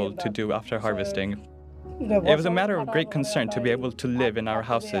difficult to do after harvesting. It was a matter of great concern to be able to live in our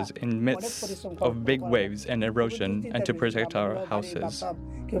houses in midst of big waves and erosion and to protect our houses.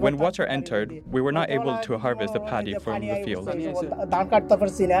 When water entered, we were not able to harvest the paddy from the field.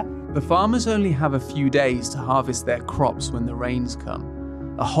 The farmers only have a few days to harvest their crops when the rains come.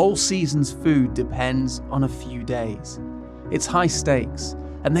 A whole season's food depends on a few days. It's high stakes,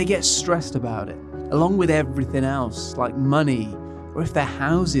 and they get stressed about it, along with everything else, like money, or if their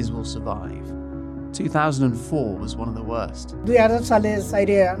houses will survive. 2004 was one of the worst.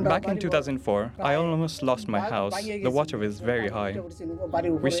 Back in 2004, I almost lost my house. The water was very high.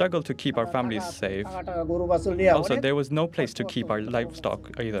 We struggled to keep our families safe. Also, there was no place to keep our livestock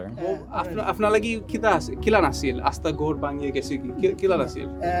either.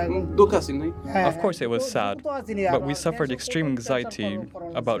 Of course, it was sad, but we suffered extreme anxiety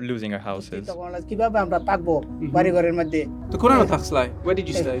about losing our houses. Where did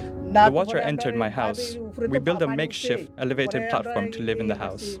you stay? The water entered my house. We built a makeshift elevated platform to live in the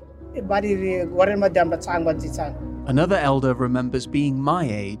house. Another elder remembers being my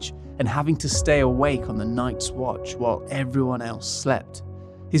age and having to stay awake on the night's watch while everyone else slept.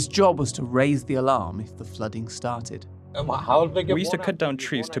 His job was to raise the alarm if the flooding started. We used to cut down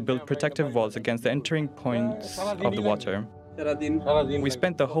trees to build protective walls against the entering points of the water. We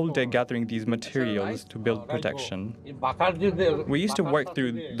spent the whole day gathering these materials to build protection. We used to work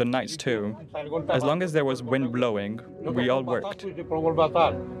through the nights too. As long as there was wind blowing, we all worked.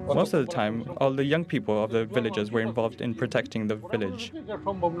 Most of the time, all the young people of the villages were involved in protecting the village.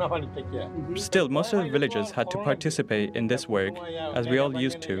 Still, most of the villagers had to participate in this work, as we all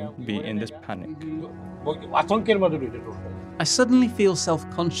used to be in this panic. I suddenly feel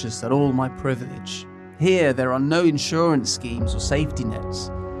self-conscious at all my privilege. Here, there are no insurance schemes or safety nets.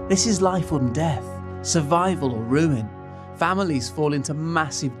 This is life or death, survival or ruin. Families fall into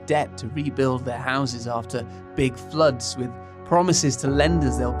massive debt to rebuild their houses after big floods, with promises to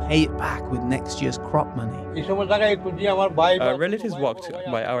lenders they'll pay it back with next year's crop money. Relatives walked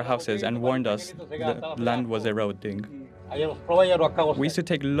by our houses and warned us the land was eroding. We used to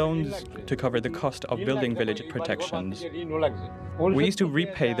take loans to cover the cost of building village protections. We used to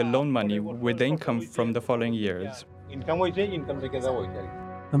repay the loan money with the income from the following years.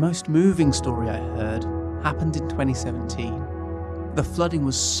 The most moving story I heard happened in 2017. The flooding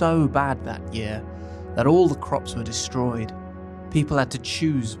was so bad that year that all the crops were destroyed. People had to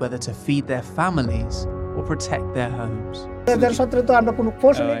choose whether to feed their families or protect their homes. In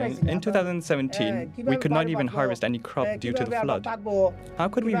 2017, we could not even harvest any crop due to the flood. How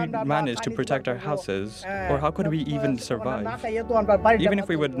could we manage to protect our houses, or how could we even survive? Even if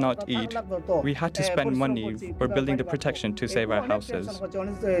we would not eat, we had to spend money for building the protection to save our houses.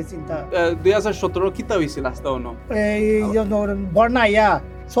 2017 কিতা হইছিল আস্তা ono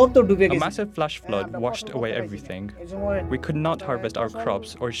A massive flash flood washed away everything. We could not harvest our crops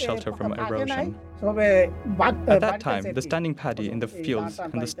or shelter from erosion. At that time, the standing paddy in the fields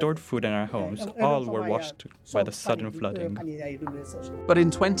and the stored food in our homes all were washed by the sudden flooding. But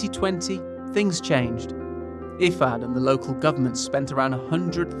in 2020, things changed. IFAD and the local government spent around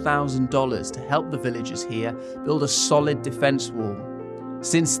 $100,000 to help the villagers here build a solid defence wall.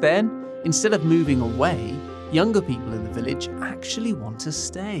 Since then, instead of moving away, younger people in the village actually want to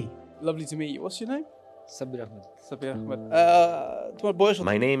stay. Lovely to meet you. What's your name? Sabir Ahmed. Sabir Ahmed.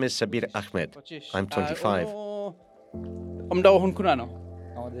 My name is Sabir Ahmed. I'm 25.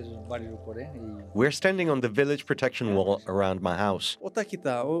 We're standing on the village protection wall around my house.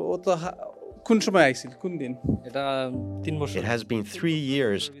 It has been 3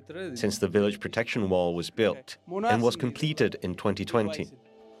 years since the village protection wall was built and was completed in 2020.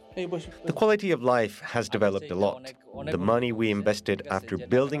 The quality of life has developed a lot. The money we invested after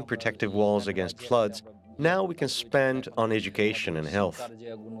building protective walls against floods, now we can spend on education and health.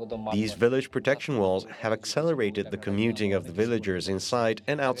 These village protection walls have accelerated the commuting of the villagers inside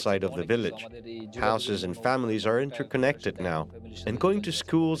and outside of the village. Houses and families are interconnected now, and going to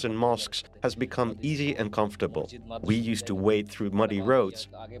schools and mosques has become easy and comfortable. We used to wade through muddy roads.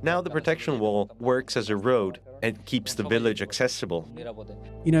 Now the protection wall works as a road and keeps the village accessible.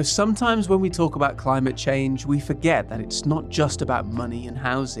 You know, sometimes when we talk about climate change, we forget that it's not just about money and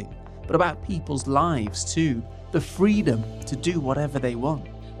housing, but about people's lives too, the freedom to do whatever they want.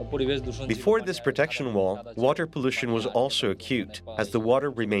 Before this protection wall, water pollution was also acute, as the water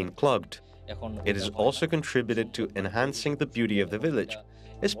remained clogged. It has also contributed to enhancing the beauty of the village,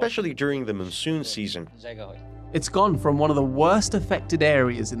 especially during the monsoon season. It's gone from one of the worst affected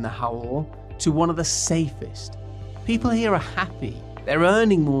areas in the Hawar to one of the safest. People here are happy, they're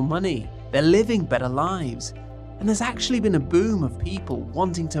earning more money, they're living better lives. And there's actually been a boom of people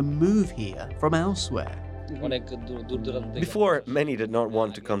wanting to move here from elsewhere. Before, many did not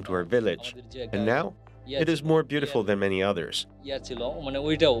want to come to our village, and now it is more beautiful than many others.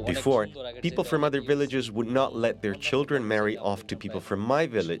 Before, people from other villages would not let their children marry off to people from my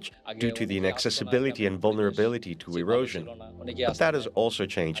village due to the inaccessibility and vulnerability to erosion. But that has also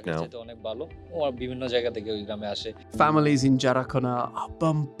changed now. Families in Jarakona are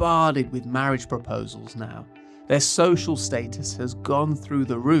bombarded with marriage proposals now. Their social status has gone through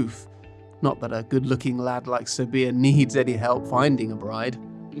the roof. Not that a good-looking lad like Sabir needs any help finding a bride.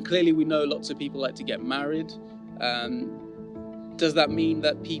 And clearly we know lots of people like to get married. Does that mean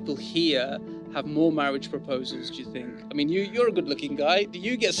that people here have more marriage proposals, do you think? I mean, you're a good-looking guy. Do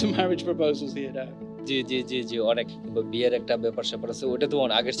you get some marriage proposals here now?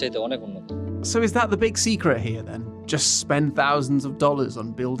 So is that the big secret here then? Just spend thousands of dollars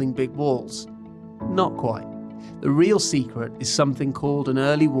on building big walls? Not quite. The real secret is something called an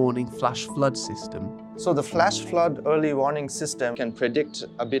early warning flash flood system. So the flash flood early warning system can predict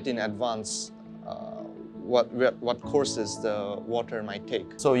a bit in advance what courses the water might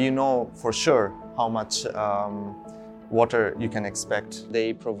take. So you know for sure how much water you can expect.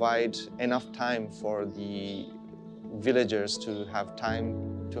 They provide enough time for the villagers to have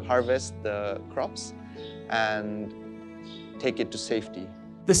time to harvest the crops and take it to safety.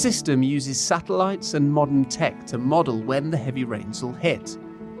 The system uses satellites and modern tech to model when the heavy rains will hit.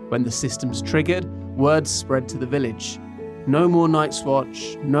 When the system's triggered, word spread to the village. No more night's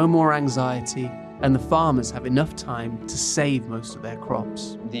watch, no more anxiety, and the farmers have enough time to save most of their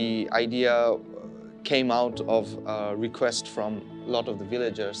crops. The idea came out of a request from a lot of the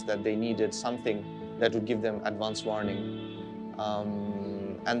villagers that they needed something that would give them advance warning.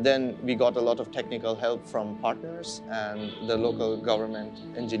 And then we got a lot of technical help from partners, and the local government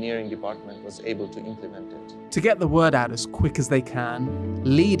engineering department was able to implement it. To get the word out as quick as they can,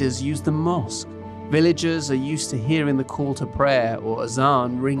 leaders use the mosque. Villagers are used to hearing the call to prayer or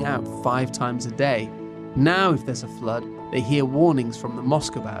azan ring out 5 times a day. Now, if there's a flood, they hear warnings from the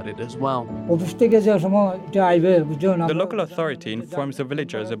mosque about it as well. The local authority informs the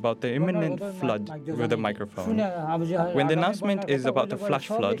villagers about the imminent flood with a microphone. When the announcement is about the flash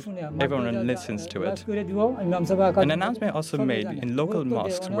flood, everyone listens to it. An announcement also made in local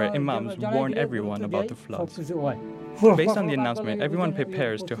mosques where imams warn everyone about the floods. Based on the announcement, everyone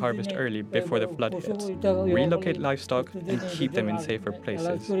prepares to harvest early before the flood hits, relocate livestock, and keep them in safer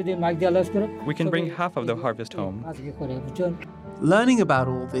places. We can bring half of the harvest home. Learning about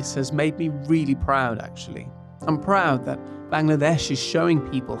all this has made me really proud, actually. I'm proud that Bangladesh is showing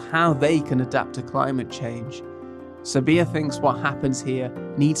people how they can adapt to climate change. Sabir thinks what happens here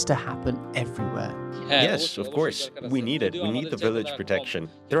needs to happen everywhere. Yes, of course. We need it. We need the village protection.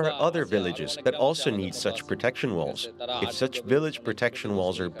 There are other villages that also need such protection walls. If such village protection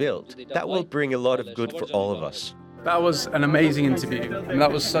walls are built, that will bring a lot of good for all of us. That was an amazing interview, and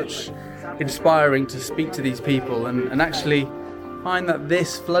that was such inspiring to speak to these people and actually find that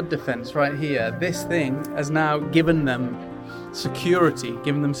this flood defense right here, this thing has now given them security,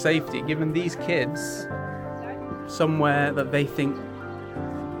 given them safety, given these kids somewhere that they think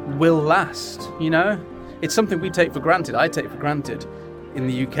will last, you know? It's something we take for granted. I take for granted in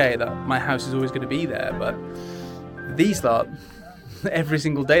the UK that my house is always going to be there, but these lot, every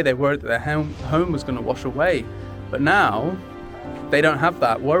single day they worried that their home was going to wash away. But now they don't have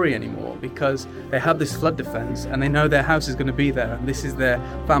that worry anymore because they have this flood defense and they know their house is going to be there and this is their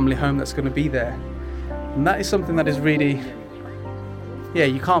family home that's going to be there. And that is something that is really, yeah,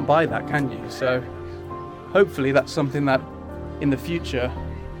 you can't buy that, can you? So hopefully that's something that in the future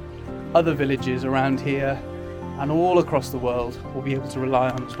other villages around here and all across the world will be able to rely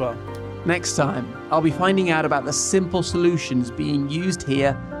on as well. Next time, I'll be finding out about the simple solutions being used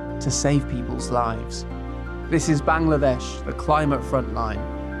here to save people's lives. This is Bangladesh, the Climate Frontline.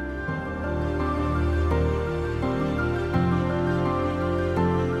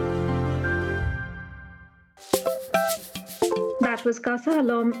 That was Kasa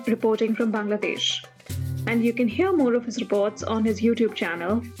Alom reporting from Bangladesh. And you can hear more of his reports on his YouTube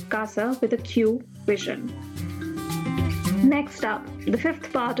channel, Kasa with a Q Vision. Next up, the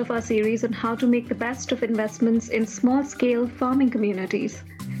fifth part of our series on how to make the best of investments in small-scale farming communities,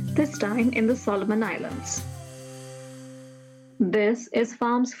 this time in the Solomon Islands. This is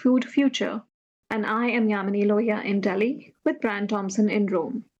Farm's Food Future, and I am Yamini Lohia in Delhi with Brian Thompson in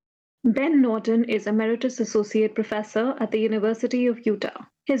Rome. Ben Norton is Emeritus Associate Professor at the University of Utah.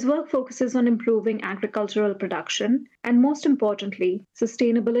 His work focuses on improving agricultural production and, most importantly,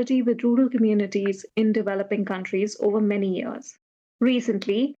 sustainability with rural communities in developing countries over many years.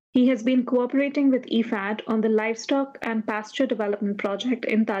 Recently, he has been cooperating with IFAD on the Livestock and Pasture Development Project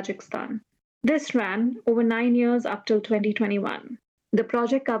in Tajikistan. This ran over 9 years up till 2021. The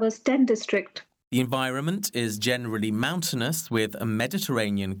project covers 10 districts. The environment is generally mountainous with a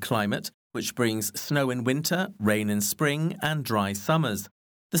Mediterranean climate, which brings snow in winter, rain in spring, and dry summers.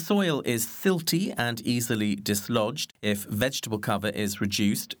 The soil is silty and easily dislodged if vegetable cover is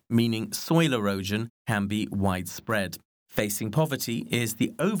reduced, meaning soil erosion can be widespread. Facing poverty is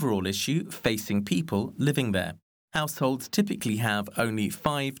the overall issue facing people living there. Households typically have only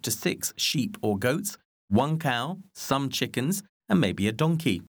 5 to 6 sheep or goats, 1 cow, some chickens, and maybe a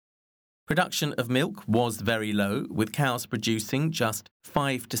donkey. Production of milk was very low, with cows producing just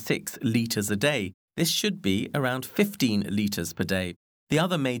 5 to 6 litres a day. This should be around 15 litres per day. The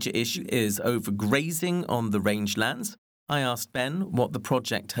other major issue is overgrazing on the rangelands. I asked Ben what the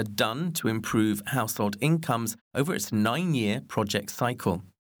project had done to improve household incomes over its 9-year project cycle.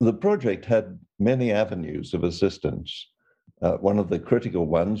 The project had many avenues of assistance. One of the critical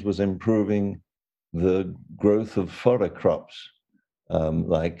ones was improving the growth of fodder crops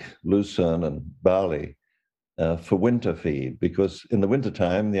like lucerne and barley for winter feed, because in the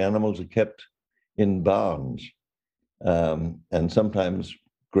wintertime the animals are kept in barns and sometimes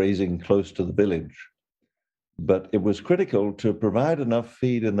grazing close to the village. But it was critical to provide enough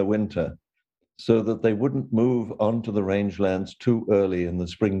feed in the winter so that they wouldn't move onto the rangelands too early in the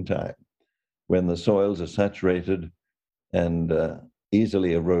springtime, when the soils are saturated and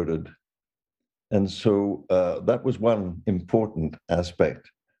easily eroded. And so that was one important aspect.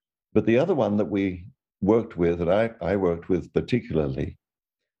 But the other one that we worked with, and I worked with particularly,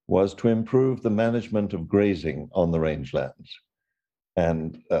 was to improve the management of grazing on the rangelands.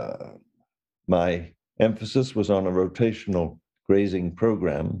 And my emphasis was on a rotational grazing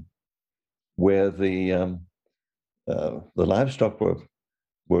program where the livestock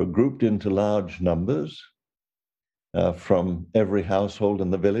were grouped into large numbers from every household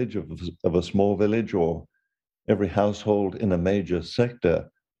in the village of a small village, or every household in a major sector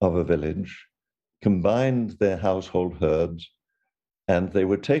of a village, combined their household herds, and they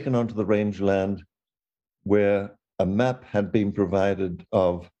were taken onto the rangeland where a map had been provided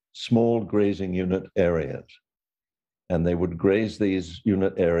of small grazing unit areas. And they would graze these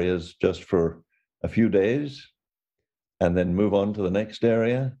unit areas just for a few days and then move on to the next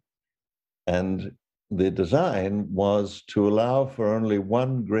area. And the design was to allow for only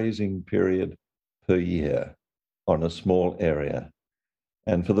one grazing period per year on a small area.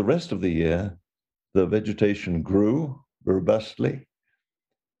 And for the rest of the year, the vegetation grew robustly,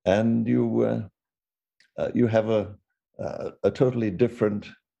 and you have a totally different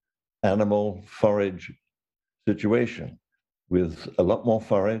animal forage situation with a lot more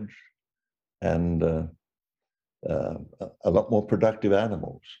forage and a lot more productive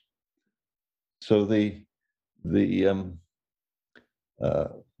animals. So the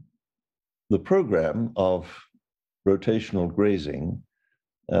program of rotational grazing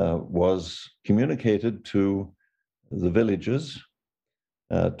was communicated to the villagers,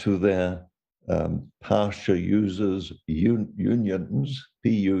 to their pasture users unions,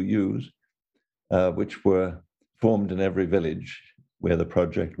 PUUs, which were formed in every village where the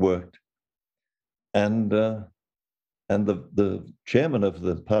project worked. And the chairman of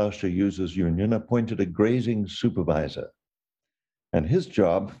the pasture users union appointed a grazing supervisor. And his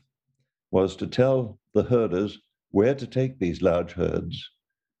job was to tell the herders where to take these large herds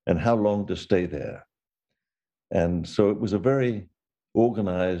and how long to stay there. And so it was a very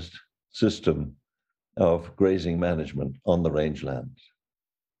organized system of grazing management on the rangelands.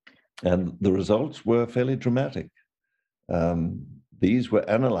 And the results were fairly dramatic. These were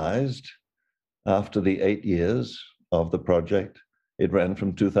analyzed after the 8 years of the project. It ran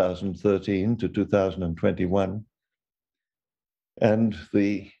from 2013 to 2021. And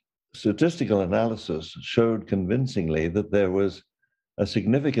the statistical analysis showed convincingly that there was a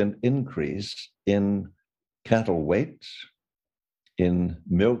significant increase in cattle weights, in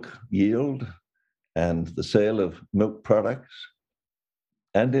milk yield and the sale of milk products,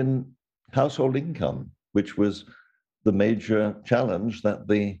 and in household income, which was the major challenge that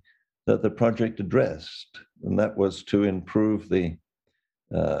the project addressed, and that was to improve the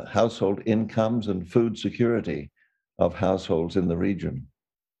household incomes and food security of households in the region.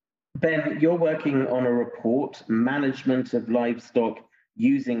 Ben, you're working on a report, Management of Livestock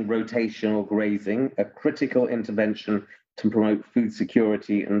Using Rotational Grazing, a critical intervention to promote food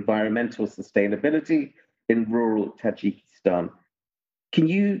security and environmental sustainability in rural Tajikistan. Can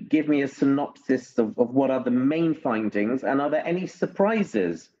you give me a synopsis of what are the main findings, and are there any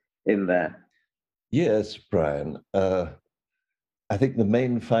surprises in there? Yes, Brian. I think the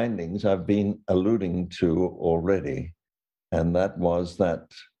main findings I've been alluding to already, and that was that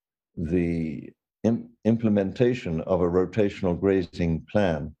the implementation of a rotational grazing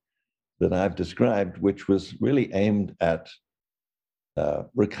plan that I've described, which was really aimed at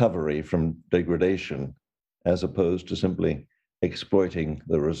recovery from degradation, as opposed to simply exploiting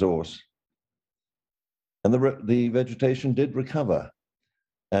the resource. And the vegetation did recover,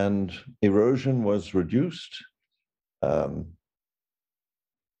 and erosion was reduced.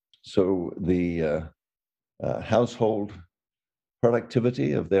 So the household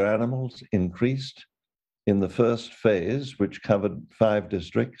productivity of their animals increased. In the first phase, which covered 5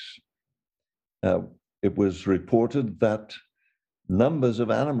 districts, it was reported that numbers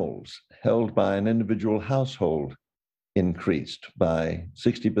of animals held by an individual household increased by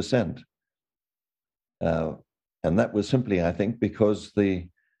 60%. And that was simply, I think, because the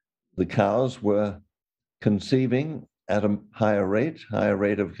cows were conceiving at a higher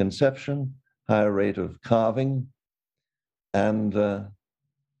rate of conception, higher rate of calving, and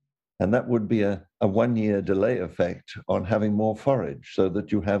that would be a 1-year delay effect on having more forage, so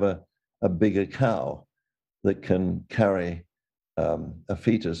that you have a bigger cow that can carry a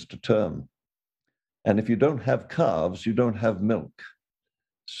fetus to term. And if you don't have calves, you don't have milk.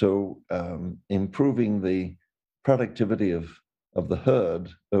 So improving the productivity of the herd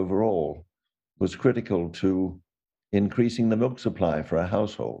overall was critical to increasing the milk supply for a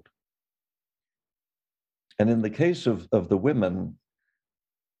household. And in the case of the women,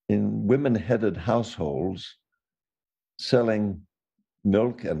 in women-headed households, selling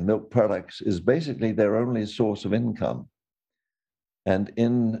milk and milk products is basically their only source of income. And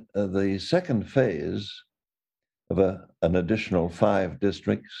in the second phase of an additional 5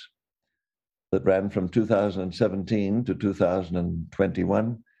 districts that ran from 2017 to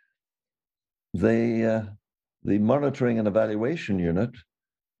 2021, the Monitoring and Evaluation Unit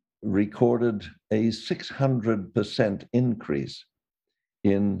recorded a 600% increase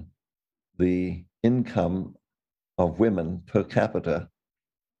in the income of women per capita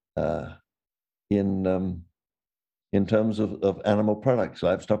in terms of animal products,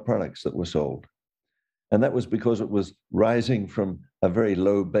 livestock products that were sold. And that was because it was rising from a very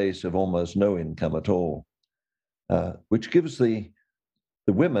low base of almost no income at all, which gives the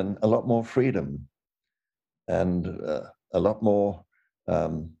women a lot more freedom and a lot more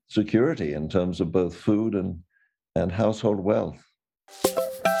security in terms of both food and household wealth.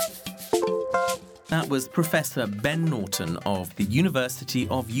 That was Professor Ben Norton of the University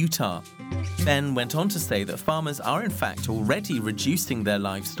of Utah. Ben went on to say that farmers are in fact already reducing their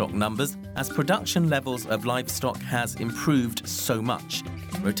livestock numbers as production levels of livestock has improved so much.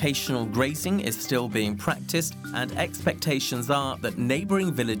 Rotational grazing is still being practiced, and expectations are that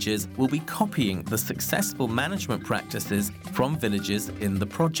neighbouring villages will be copying the successful management practices from villages in the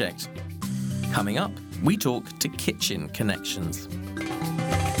project. Coming up, we talk to Kitchen Connections.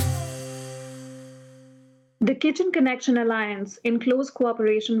 The Kitchen Connection Alliance, in close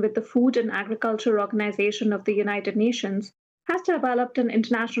cooperation with the Food and Agriculture Organization of the United Nations, has developed an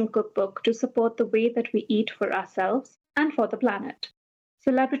international cookbook to support the way that we eat for ourselves and for the planet.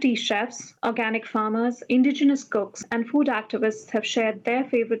 Celebrity chefs, organic farmers, indigenous cooks, and food activists have shared their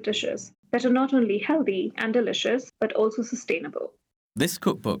favorite dishes that are not only healthy and delicious, but also sustainable. This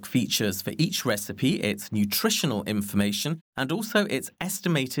cookbook features for each recipe its nutritional information and also its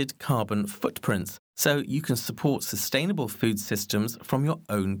estimated carbon footprints, so you can support sustainable food systems from your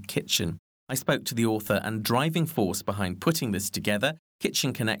own kitchen. I spoke to the author and driving force behind putting this together,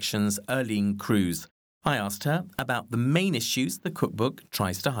 Kitchen Connection's Erlene Cruz. I asked her about the main issues the cookbook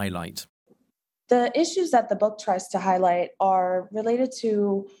tries to highlight. The issues that the book tries to highlight are related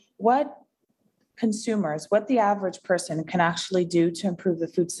to what consumers, what the average person can actually do to improve the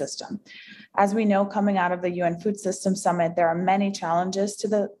food system. As we know, coming out of the UN Food System Summit, there are many challenges to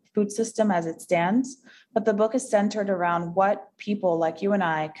the food system as it stands, but the book is centered around what people like you and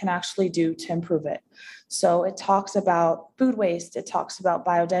I can actually do to improve it. So it talks about food waste, it talks about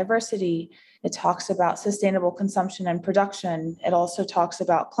biodiversity, it talks about sustainable consumption and production. It also talks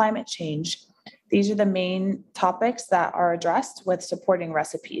about climate change. These are the main topics that are addressed with supporting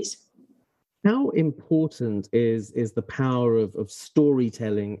recipes. How important is the power of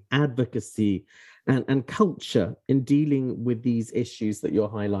storytelling, advocacy, and culture in dealing with these issues that you're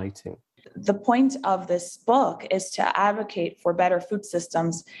highlighting? The point of this book is to advocate for better food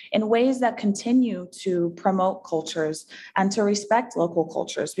systems in ways that continue to promote cultures and to respect local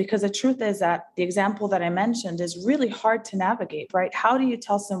cultures. Because the truth is that the example that I mentioned is really hard to navigate, right? How do you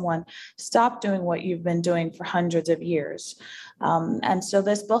tell someone, stop doing what you've been doing for hundreds of years? And so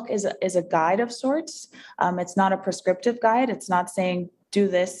this book is a guide of sorts. It's not a prescriptive guide. It's not saying do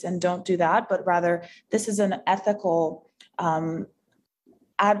this and don't do that, but rather this is an ethical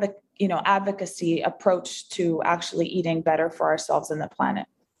advocacy approach to actually eating better for ourselves and the planet.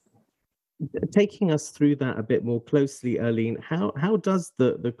 Taking us through that a bit more closely, Erlene, how does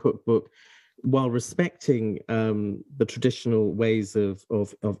the cookbook, while respecting the traditional ways of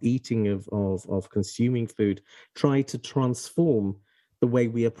eating, of consuming food, try to transform the way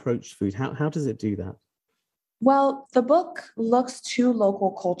we approach food? How does it do that? Well, the book looks to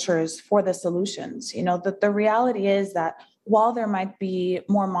local cultures for the solutions. You know, the reality is that while there might be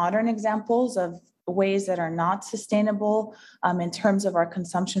more modern examples of ways that are not sustainable in terms of our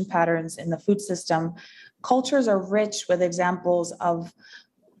consumption patterns in the food system, cultures are rich with examples of,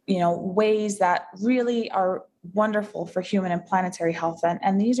 ways that really are wonderful for human and planetary health.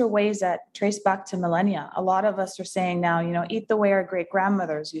 And these are ways that trace back to millennia. A lot of us are saying now, eat the way our great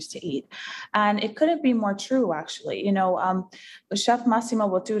grandmothers used to eat. And it couldn't be more true, actually. Chef Massimo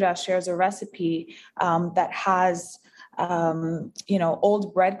Bottura shares a recipe that has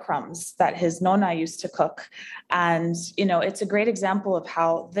old breadcrumbs that his nonna used to cook. And, it's a great example of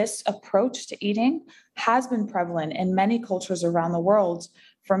how this approach to eating has been prevalent in many cultures around the world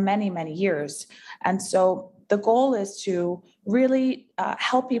for many, many years. And so the goal is to really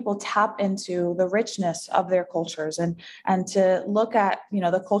help people tap into the richness of their cultures and to look at,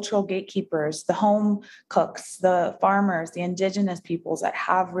 the cultural gatekeepers, the home cooks, the farmers, the indigenous peoples that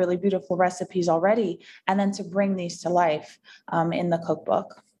have really beautiful recipes already, and then to bring these to life in the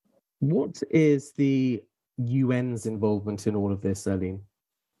cookbook. What is the UN's involvement in all of this, Erlene?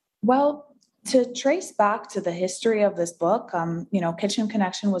 Well, to trace back to the history of this book, Kitchen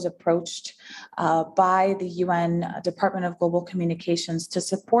Connection was approached by the UN Department of Global Communications to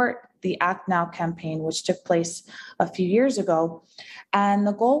support the Act Now campaign, which took place a few years ago. And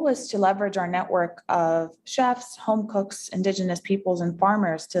the goal was to leverage our network of chefs, home cooks, indigenous peoples, and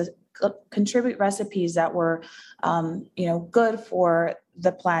farmers to contribute recipes that were, good for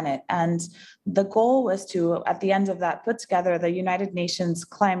the planet. And the goal was to, at the end of that, put together the United Nations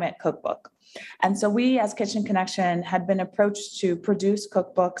Climate Cookbook. And so we, as Kitchen Connection, had been approached to produce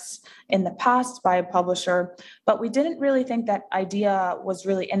cookbooks in the past by a publisher, but we didn't really think that idea was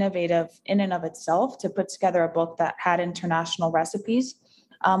really innovative in and of itself to put together a book that had international recipes.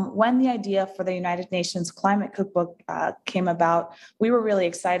 When the idea for the United Nations Climate Cookbook came about, we were really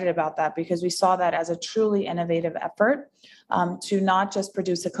excited about that because we saw that as a truly innovative effort to not just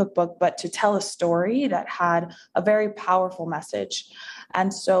produce a cookbook, but to tell a story that had a very powerful message.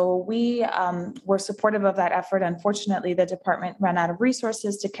 And so we were supportive of that effort. Unfortunately, the department ran out of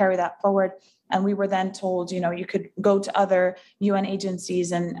resources to carry that forward. And we were then told, you could go to other UN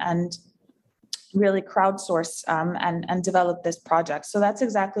agencies and really crowdsource and develop this project. So that's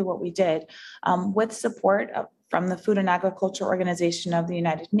exactly what we did with support from the Food and Agriculture Organization of the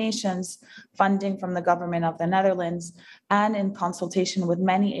United Nations, funding from the government of the Netherlands, and in consultation with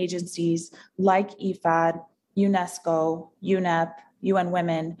many agencies like IFAD, UNESCO, UNEP, UN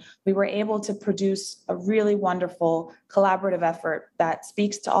Women, we were able to produce a really wonderful collaborative effort that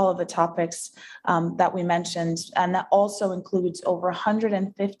speaks to all of the topics that we mentioned. And that also includes over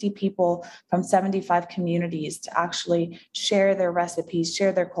 150 people from 75 communities to actually share their recipes,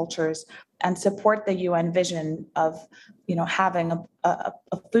 share their cultures, and support the UN vision of, having a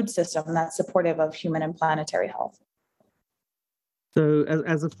food system that's supportive of human and planetary health. So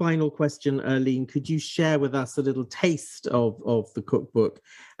as a final question, Erlene, could you share with us a little taste of the cookbook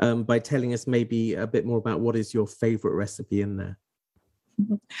by telling us maybe a bit more about what is your favorite recipe in there?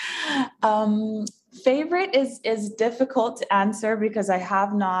 Favorite is difficult to answer because I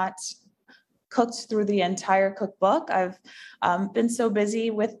have not cooked through the entire cookbook. I've been so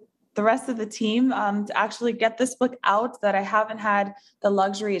busy with the rest of the team to actually get this book out that I haven't had the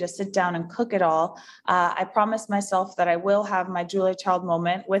luxury to sit down and cook it all. I promised myself that I will have my Julia Child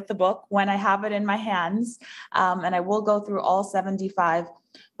moment with the book when I have it in my hands, and I will go through all 75.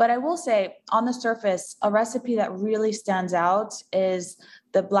 But I will say, on the surface, a recipe that really stands out is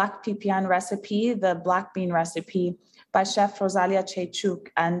the Black Pipian recipe, the black bean recipe by Chef Rosalia Chechuk.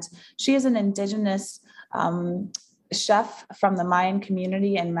 And she is an indigenous chef from the Mayan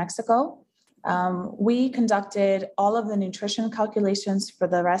community in Mexico. We conducted all of the nutrition calculations for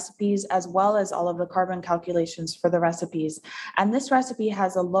the recipes, as well as all of the carbon calculations for the recipes. And this recipe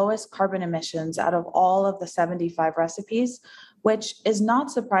has the lowest carbon emissions out of all of the 75 recipes, which is not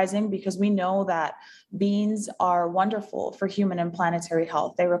surprising because we know that beans are wonderful for human and planetary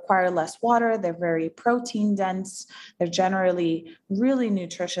health. They require less water, they're very protein dense, they're generally really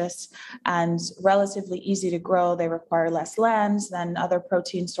nutritious and relatively easy to grow. They require less land than other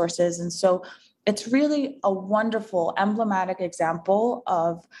protein sources. And so it's really a wonderful, emblematic example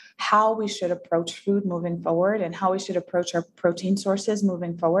of how we should approach food moving forward and how we should approach our protein sources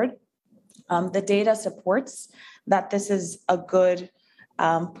moving forward. The data supports that this is a good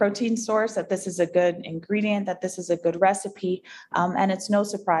protein source, that this is a good ingredient, that this is a good recipe, and it's no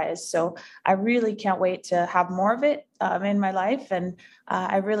surprise. So I really can't wait to have more of it in my life, and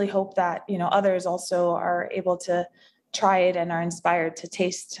I really hope that others also are able to try it and are inspired to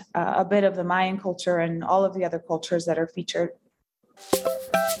taste a bit of the Mayan culture and all of the other cultures that are featured.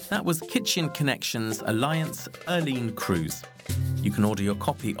 That was Kitchen Connections Alliance Erlene Cruz. You can order your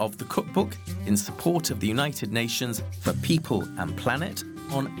copy of the cookbook in support of the United Nations for People and Planet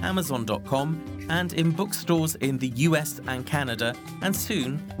on Amazon.com and in bookstores in the US and Canada and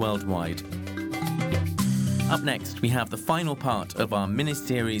soon worldwide. Up next, we have the final part of our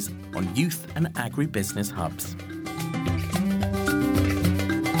mini-series on youth and agribusiness hubs.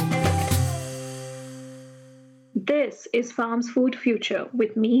 This is Farms Food Future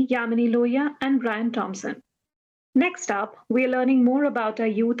with me, Yamini Lohia, and Brian Thompson. Next up, we're learning more about our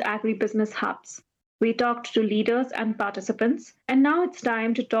youth agribusiness hubs. We talked to leaders and participants, and now it's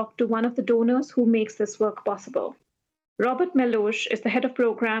time to talk to one of the donors who makes this work possible. Robert Meloche is the head of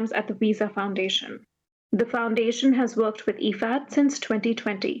programs at the Visa Foundation. The foundation has worked with IFAD since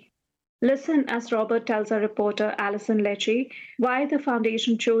 2020. Listen as Robert tells our reporter Alison Lecce why the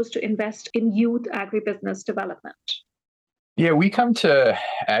foundation chose to invest in youth agribusiness development. Yeah, we come to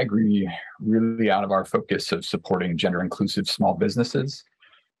Agri really out of our focus of supporting gender-inclusive small businesses.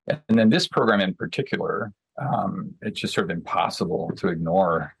 And then this program in particular, it's just sort of impossible to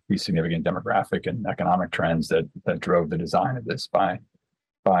ignore these significant demographic and economic trends that drove the design of this by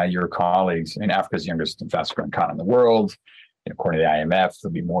your colleagues. I mean, Africa's the youngest and fastest growing continent in the world. According to the IMF,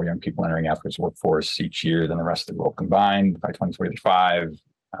 there'll be more young people entering Africa's workforce each year than the rest of the world combined by 2045.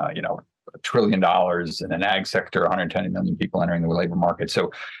 $1 trillion in an ag sector, 120 million people entering the labor market.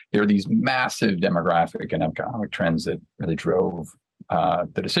 So there are these massive demographic and economic trends that really drove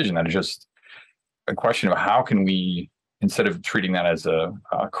the decision. That is just a question of how can we, instead of treating that as a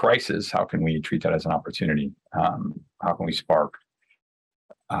crisis, how can we treat that as an opportunity? How can we spark,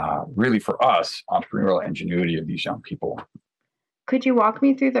 really for us, entrepreneurial ingenuity of these young people? Could you walk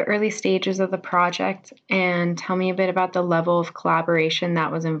me through the early stages of the project and tell me a bit about the level of collaboration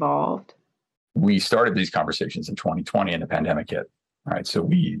that was involved? We started these conversations in 2020 and the pandemic hit, right? So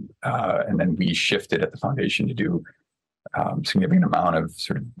and then we shifted at the foundation to do significant amount of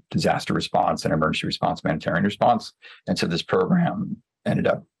sort of disaster response and emergency response, humanitarian response. And so this program ended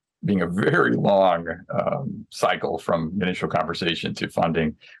up being a very long cycle from initial conversation to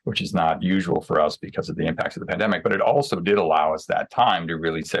funding, which is not usual for us because of the impacts of the pandemic. But it also did allow us that time to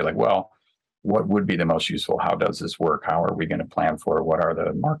really say, like, well, what would be the most useful? How does this work? How are we going to plan for it? What are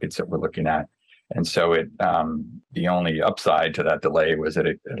the markets that we're looking at? And so the only upside to that delay was that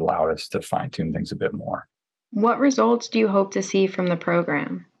it allowed us to fine tune things a bit more. What results do you hope to see from the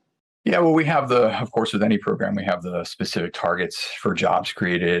program? Yeah, well, we have of course, with any program, we have the specific targets for jobs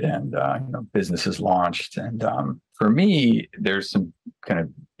created and businesses launched. And for me, there's some kind of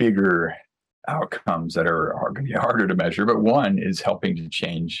bigger outcomes that are going to be harder to measure. But one is helping to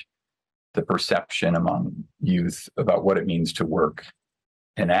change the perception among youth about what it means to work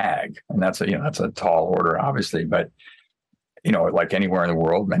in ag, and that's a tall order, obviously. But like anywhere in the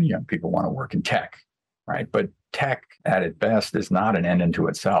world, many young people want to work in tech, right? But tech at its best is not an end unto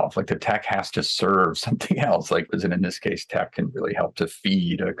itself. Like the tech has to serve something else. Like as in this case, tech can really help to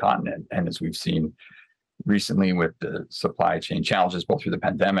feed a continent. And as we've seen recently with the supply chain challenges, both through the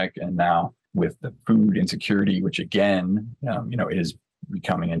pandemic and now with the food insecurity, which again, is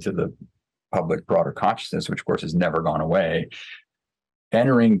becoming into the public broader consciousness, which of course has never gone away.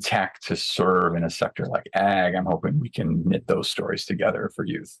 Entering tech to serve in a sector like ag, I'm hoping we can knit those stories together for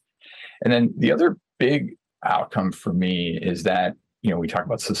youth. And then the other big outcome for me is that, we talk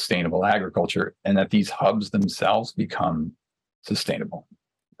about sustainable agriculture and that these hubs themselves become sustainable.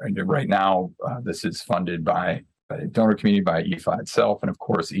 Right now, this is funded by the donor community, by IFAD itself. And of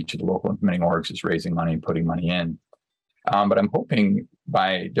course, each of the local implementing orgs is raising money and putting money in. But I'm hoping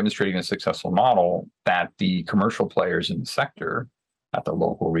by demonstrating a successful model that the commercial players in the sector at the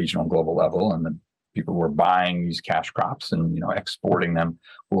local, regional, and global level, and the people who are buying these cash crops and exporting them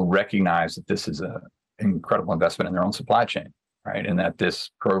will recognize that this is an incredible investment in their own supply chain, right? And that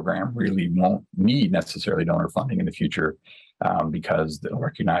this program really won't need necessarily donor funding in the future because they'll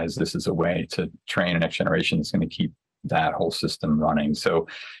recognize this is a way to train a next generation that's going to keep that whole system running. So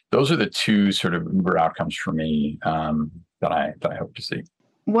those are the two sort of uber outcomes for me that I hope to see.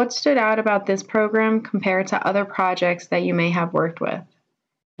 What stood out about this program compared to other projects that you may have worked with?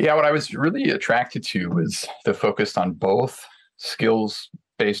 Yeah, what I was really attracted to was the focus on both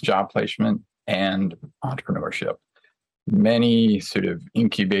skills-based job placement and entrepreneurship. Many sort of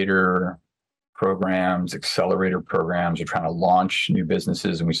incubator programs, accelerator programs are trying to launch new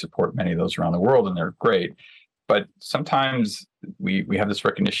businesses, and we support many of those around the world, and they're great. But sometimes we have this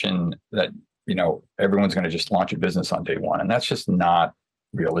recognition that, everyone's going to just launch a business on day one, and that's just not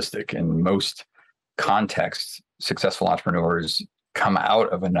realistic. In most contexts, successful entrepreneurs come out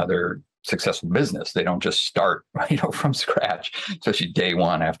of another successful business. They don't just start, from scratch, especially day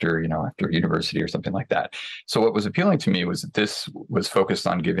one after university or something like that. So what was appealing to me was that this was focused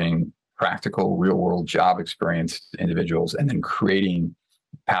on giving practical, real-world job experience to individuals and then creating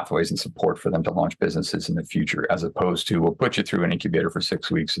pathways and support for them to launch businesses in the future, as opposed to we'll put you through an incubator for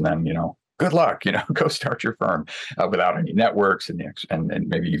 6 weeks and then, good luck, go start your firm without any networks and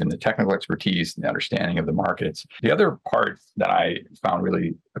maybe even the technical expertise and the understanding of the markets. The other part that I found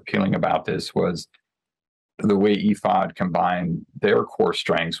really appealing about this was the way IFAD combined their core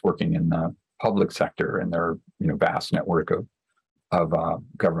strengths working in the public sector and their vast network of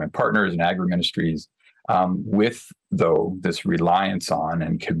government partners and agri-ministries with, though, this reliance on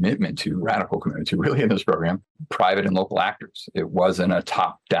and radical commitment to really in this program, private and local actors. It wasn't a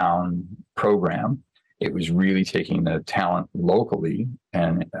top-down program. It was really taking the talent locally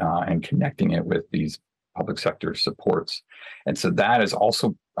and connecting it with these public sector supports. And so that is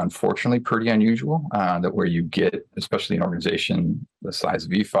also, unfortunately, pretty unusual, that where you get, especially an organization the size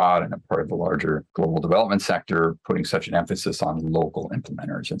of IFAD and a part of the larger global development sector, putting such an emphasis on local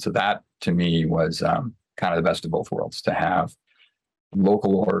implementers. And so that, to me, was kind of the best of both worlds, to have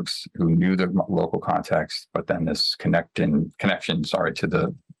local orgs who knew the local context, but then this connection, to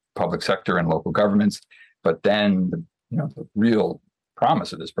the public sector and local governments. But then, the real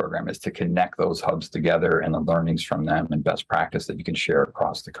promise of this program is to connect those hubs together and the learnings from them and best practice that you can share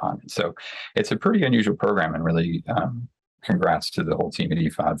across the continent. So it's a pretty unusual program, and really congrats to the whole team at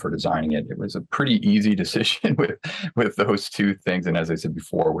IFAD for designing it. It was a pretty easy decision with those two things. And as I said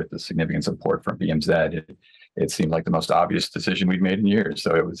before, with the significant support from BMZ, it seemed like the most obvious decision we'd made in years.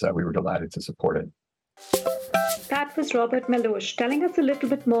 So it was we were delighted to support it. That was Robert Meloche telling us a little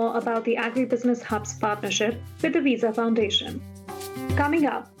bit more about the Agribusiness Hubs partnership with the Visa Foundation. Coming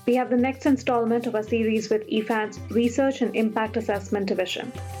up, we have the next installment of our series with IFAD's Research and Impact Assessment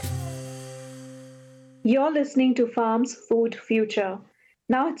Division. You're listening to Farms Food Future.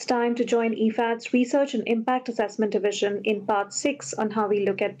 Now it's time to join IFAD's Research and Impact Assessment Division in Part 6 on how we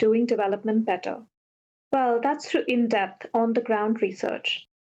look at doing development better. Well, that's through in-depth, on-the-ground research.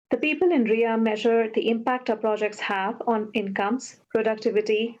 The people in RIA measure the impact our projects have on incomes,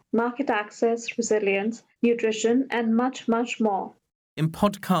 productivity, market access, resilience, nutrition, and much, much more. In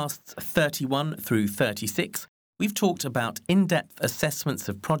podcasts 31 through 36, we've talked about in-depth assessments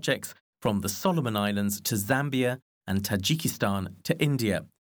of projects from the Solomon Islands to Zambia and Tajikistan to India.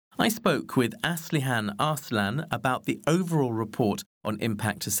 I spoke with Aslihan Arslan about the overall report on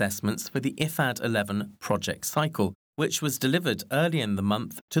impact assessments for the IFAD 11 project cycle, which was delivered early in the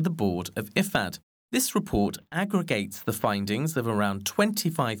month to the board of IFAD. This report aggregates the findings of around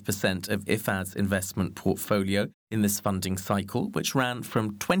 25% of IFAD's investment portfolio in this funding cycle, which ran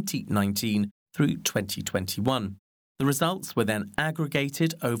from 2019 through 2021. The results were then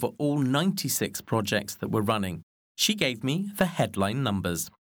aggregated over all 96 projects that were running. She gave me the headline numbers.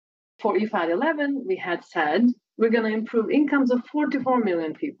 For IFAD 11, we had said we're going to improve incomes of 44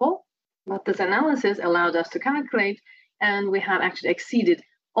 million people. But this analysis allowed us to calculate, and we have actually exceeded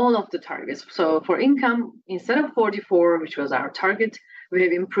all of the targets. So for income, instead of 44, which was our target, we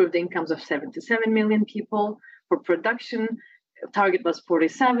have improved incomes of 77 million people. For production, target was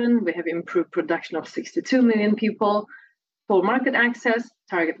 47. We have improved production of 62 million people. For market access,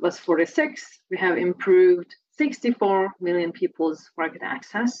 target was 46. We have improved 64 million people's market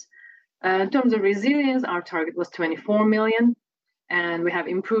access. In terms of resilience, our target was 24 million. And we have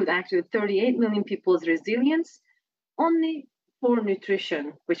improved actually 38 million people's resilience. Only for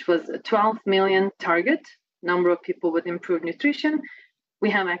nutrition, which was a 12 million target, number of people with improved nutrition,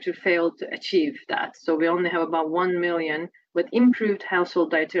 we have actually failed to achieve that. So we only have about 1 million with improved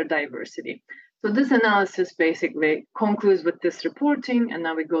household dietary diversity. So this analysis basically concludes with this reporting, and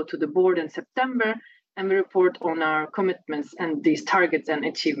now we go to the board in September and we report on our commitments and these targets and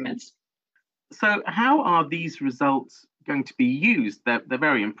achievements. So how are these results going to be used? They're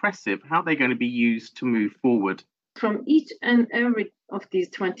very impressive. How are they going to be used to move forward? From each and every of these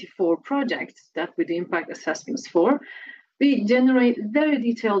 24 projects that we do impact assessments for, we generate very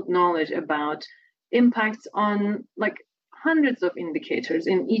detailed knowledge about impacts on hundreds of indicators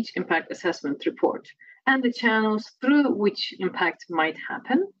in each impact assessment report and the channels through which impact might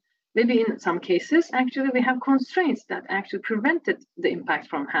happen. Maybe in some cases, actually, we have constraints that actually prevented the impact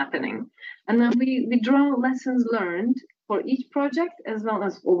from happening. And then we draw lessons learned for each project as well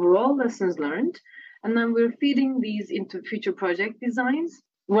as overall lessons learned. And then we're feeding these into future project designs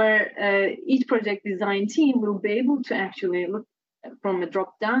where each project design team will be able to actually look from a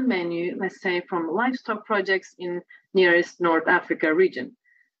drop-down menu, let's say from livestock projects in nearest North Africa region.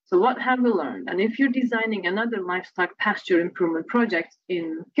 So what have we learned? And if you're designing another livestock pasture improvement project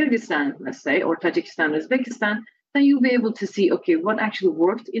in Kyrgyzstan, let's say, or Tajikistan, Uzbekistan, then you'll be able to see, okay, what actually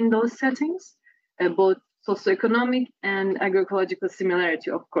worked in those settings, both socioeconomic and agroecological similarity,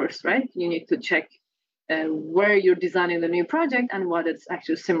 of course, right? You need to check where you're designing the new project and what it's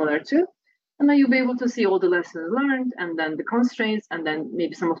actually similar to. And then you'll be able to see all the lessons learned and then the constraints and then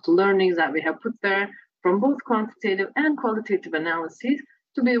maybe some of the learnings that we have put there from both quantitative and qualitative analyses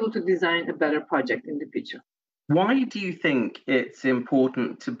to be able to design a better project in the future. Why do you think it's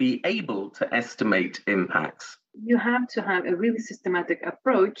important to be able to estimate impacts? You have to have a really systematic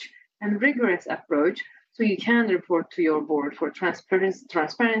approach and rigorous approach so you can report to your board for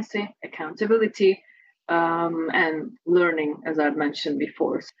transparency, accountability, and learning, as I've mentioned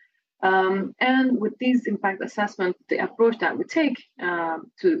before. And with these impact assessments, the approach that we take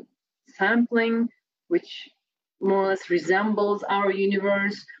to sampling, which more or less resembles our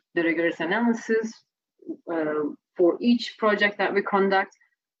universe, the rigorous analysis for each project that we conduct,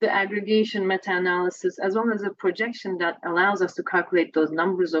 the aggregation meta-analysis, as well as a projection that allows us to calculate those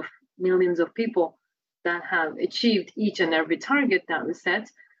numbers of millions of people that have achieved each and every target that we set,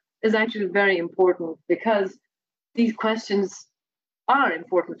 is actually very important because these questions are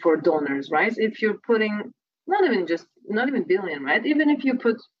important for donors, right? If you're putting not even billion, right? Even if you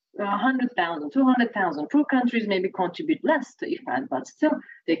put 100,000, 200,000, poor countries maybe contribute less to IFAD, but still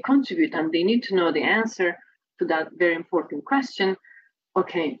they contribute and they need to know the answer to that very important question.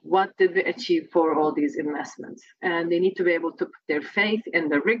 Okay, what did we achieve for all these investments? And they need to be able to put their faith in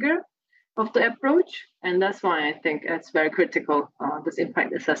the rigor of the approach. And that's why I think it's very critical, this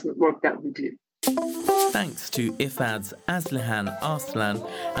impact assessment work that we do. Thanks to IFAD's Aslihan Arslan,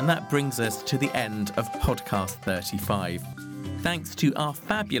 and that brings us to the end of podcast 35. Thanks to our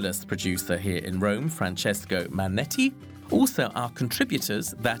fabulous producer here in Rome, Francesco Manetti. Also our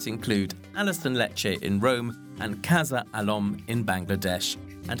contributors that include Alison Lecce in Rome and Kaza Alom in Bangladesh,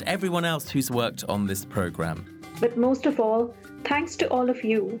 and everyone else who's worked on this programme. But most of all, thanks to all of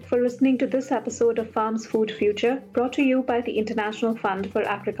you for listening to this episode of Farms Food Future, brought to you by the International Fund for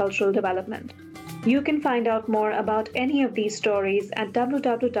Agricultural Development. You can find out more about any of these stories at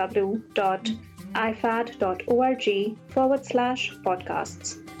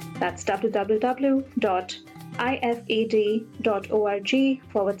www.ifad.org/podcasts. That's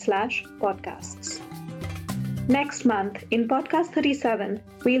www.ifad.org/podcasts. Next month, in podcast 37,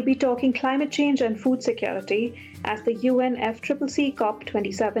 we'll be talking climate change and food security as the UNFCCC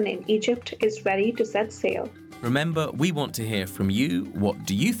COP27 in Egypt is ready to set sail. Remember, we want to hear from you. What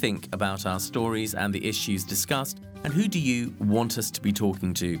do you think about our stories and the issues discussed? And who do you want us to be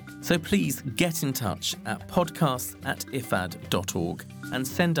talking to? So please get in touch at podcasts@ifad.org and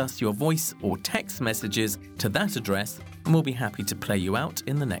send us your voice or text messages to that address, and we'll be happy to play you out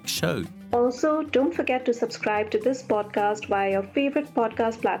in the next show. Also, don't forget to subscribe to this podcast via your favorite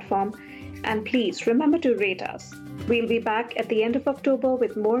podcast platform, and please remember to rate us. We'll be back at the end of October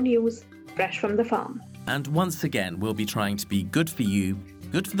with more news fresh from the farm. And once again, we'll be trying to be good for you,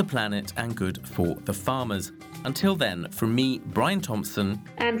 good for the planet, and good for the farmers. Until then, from me, Brian Thompson.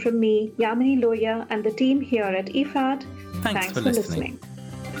 And from me, Yamini Lohia, and the team here at IFAD, thanks for listening.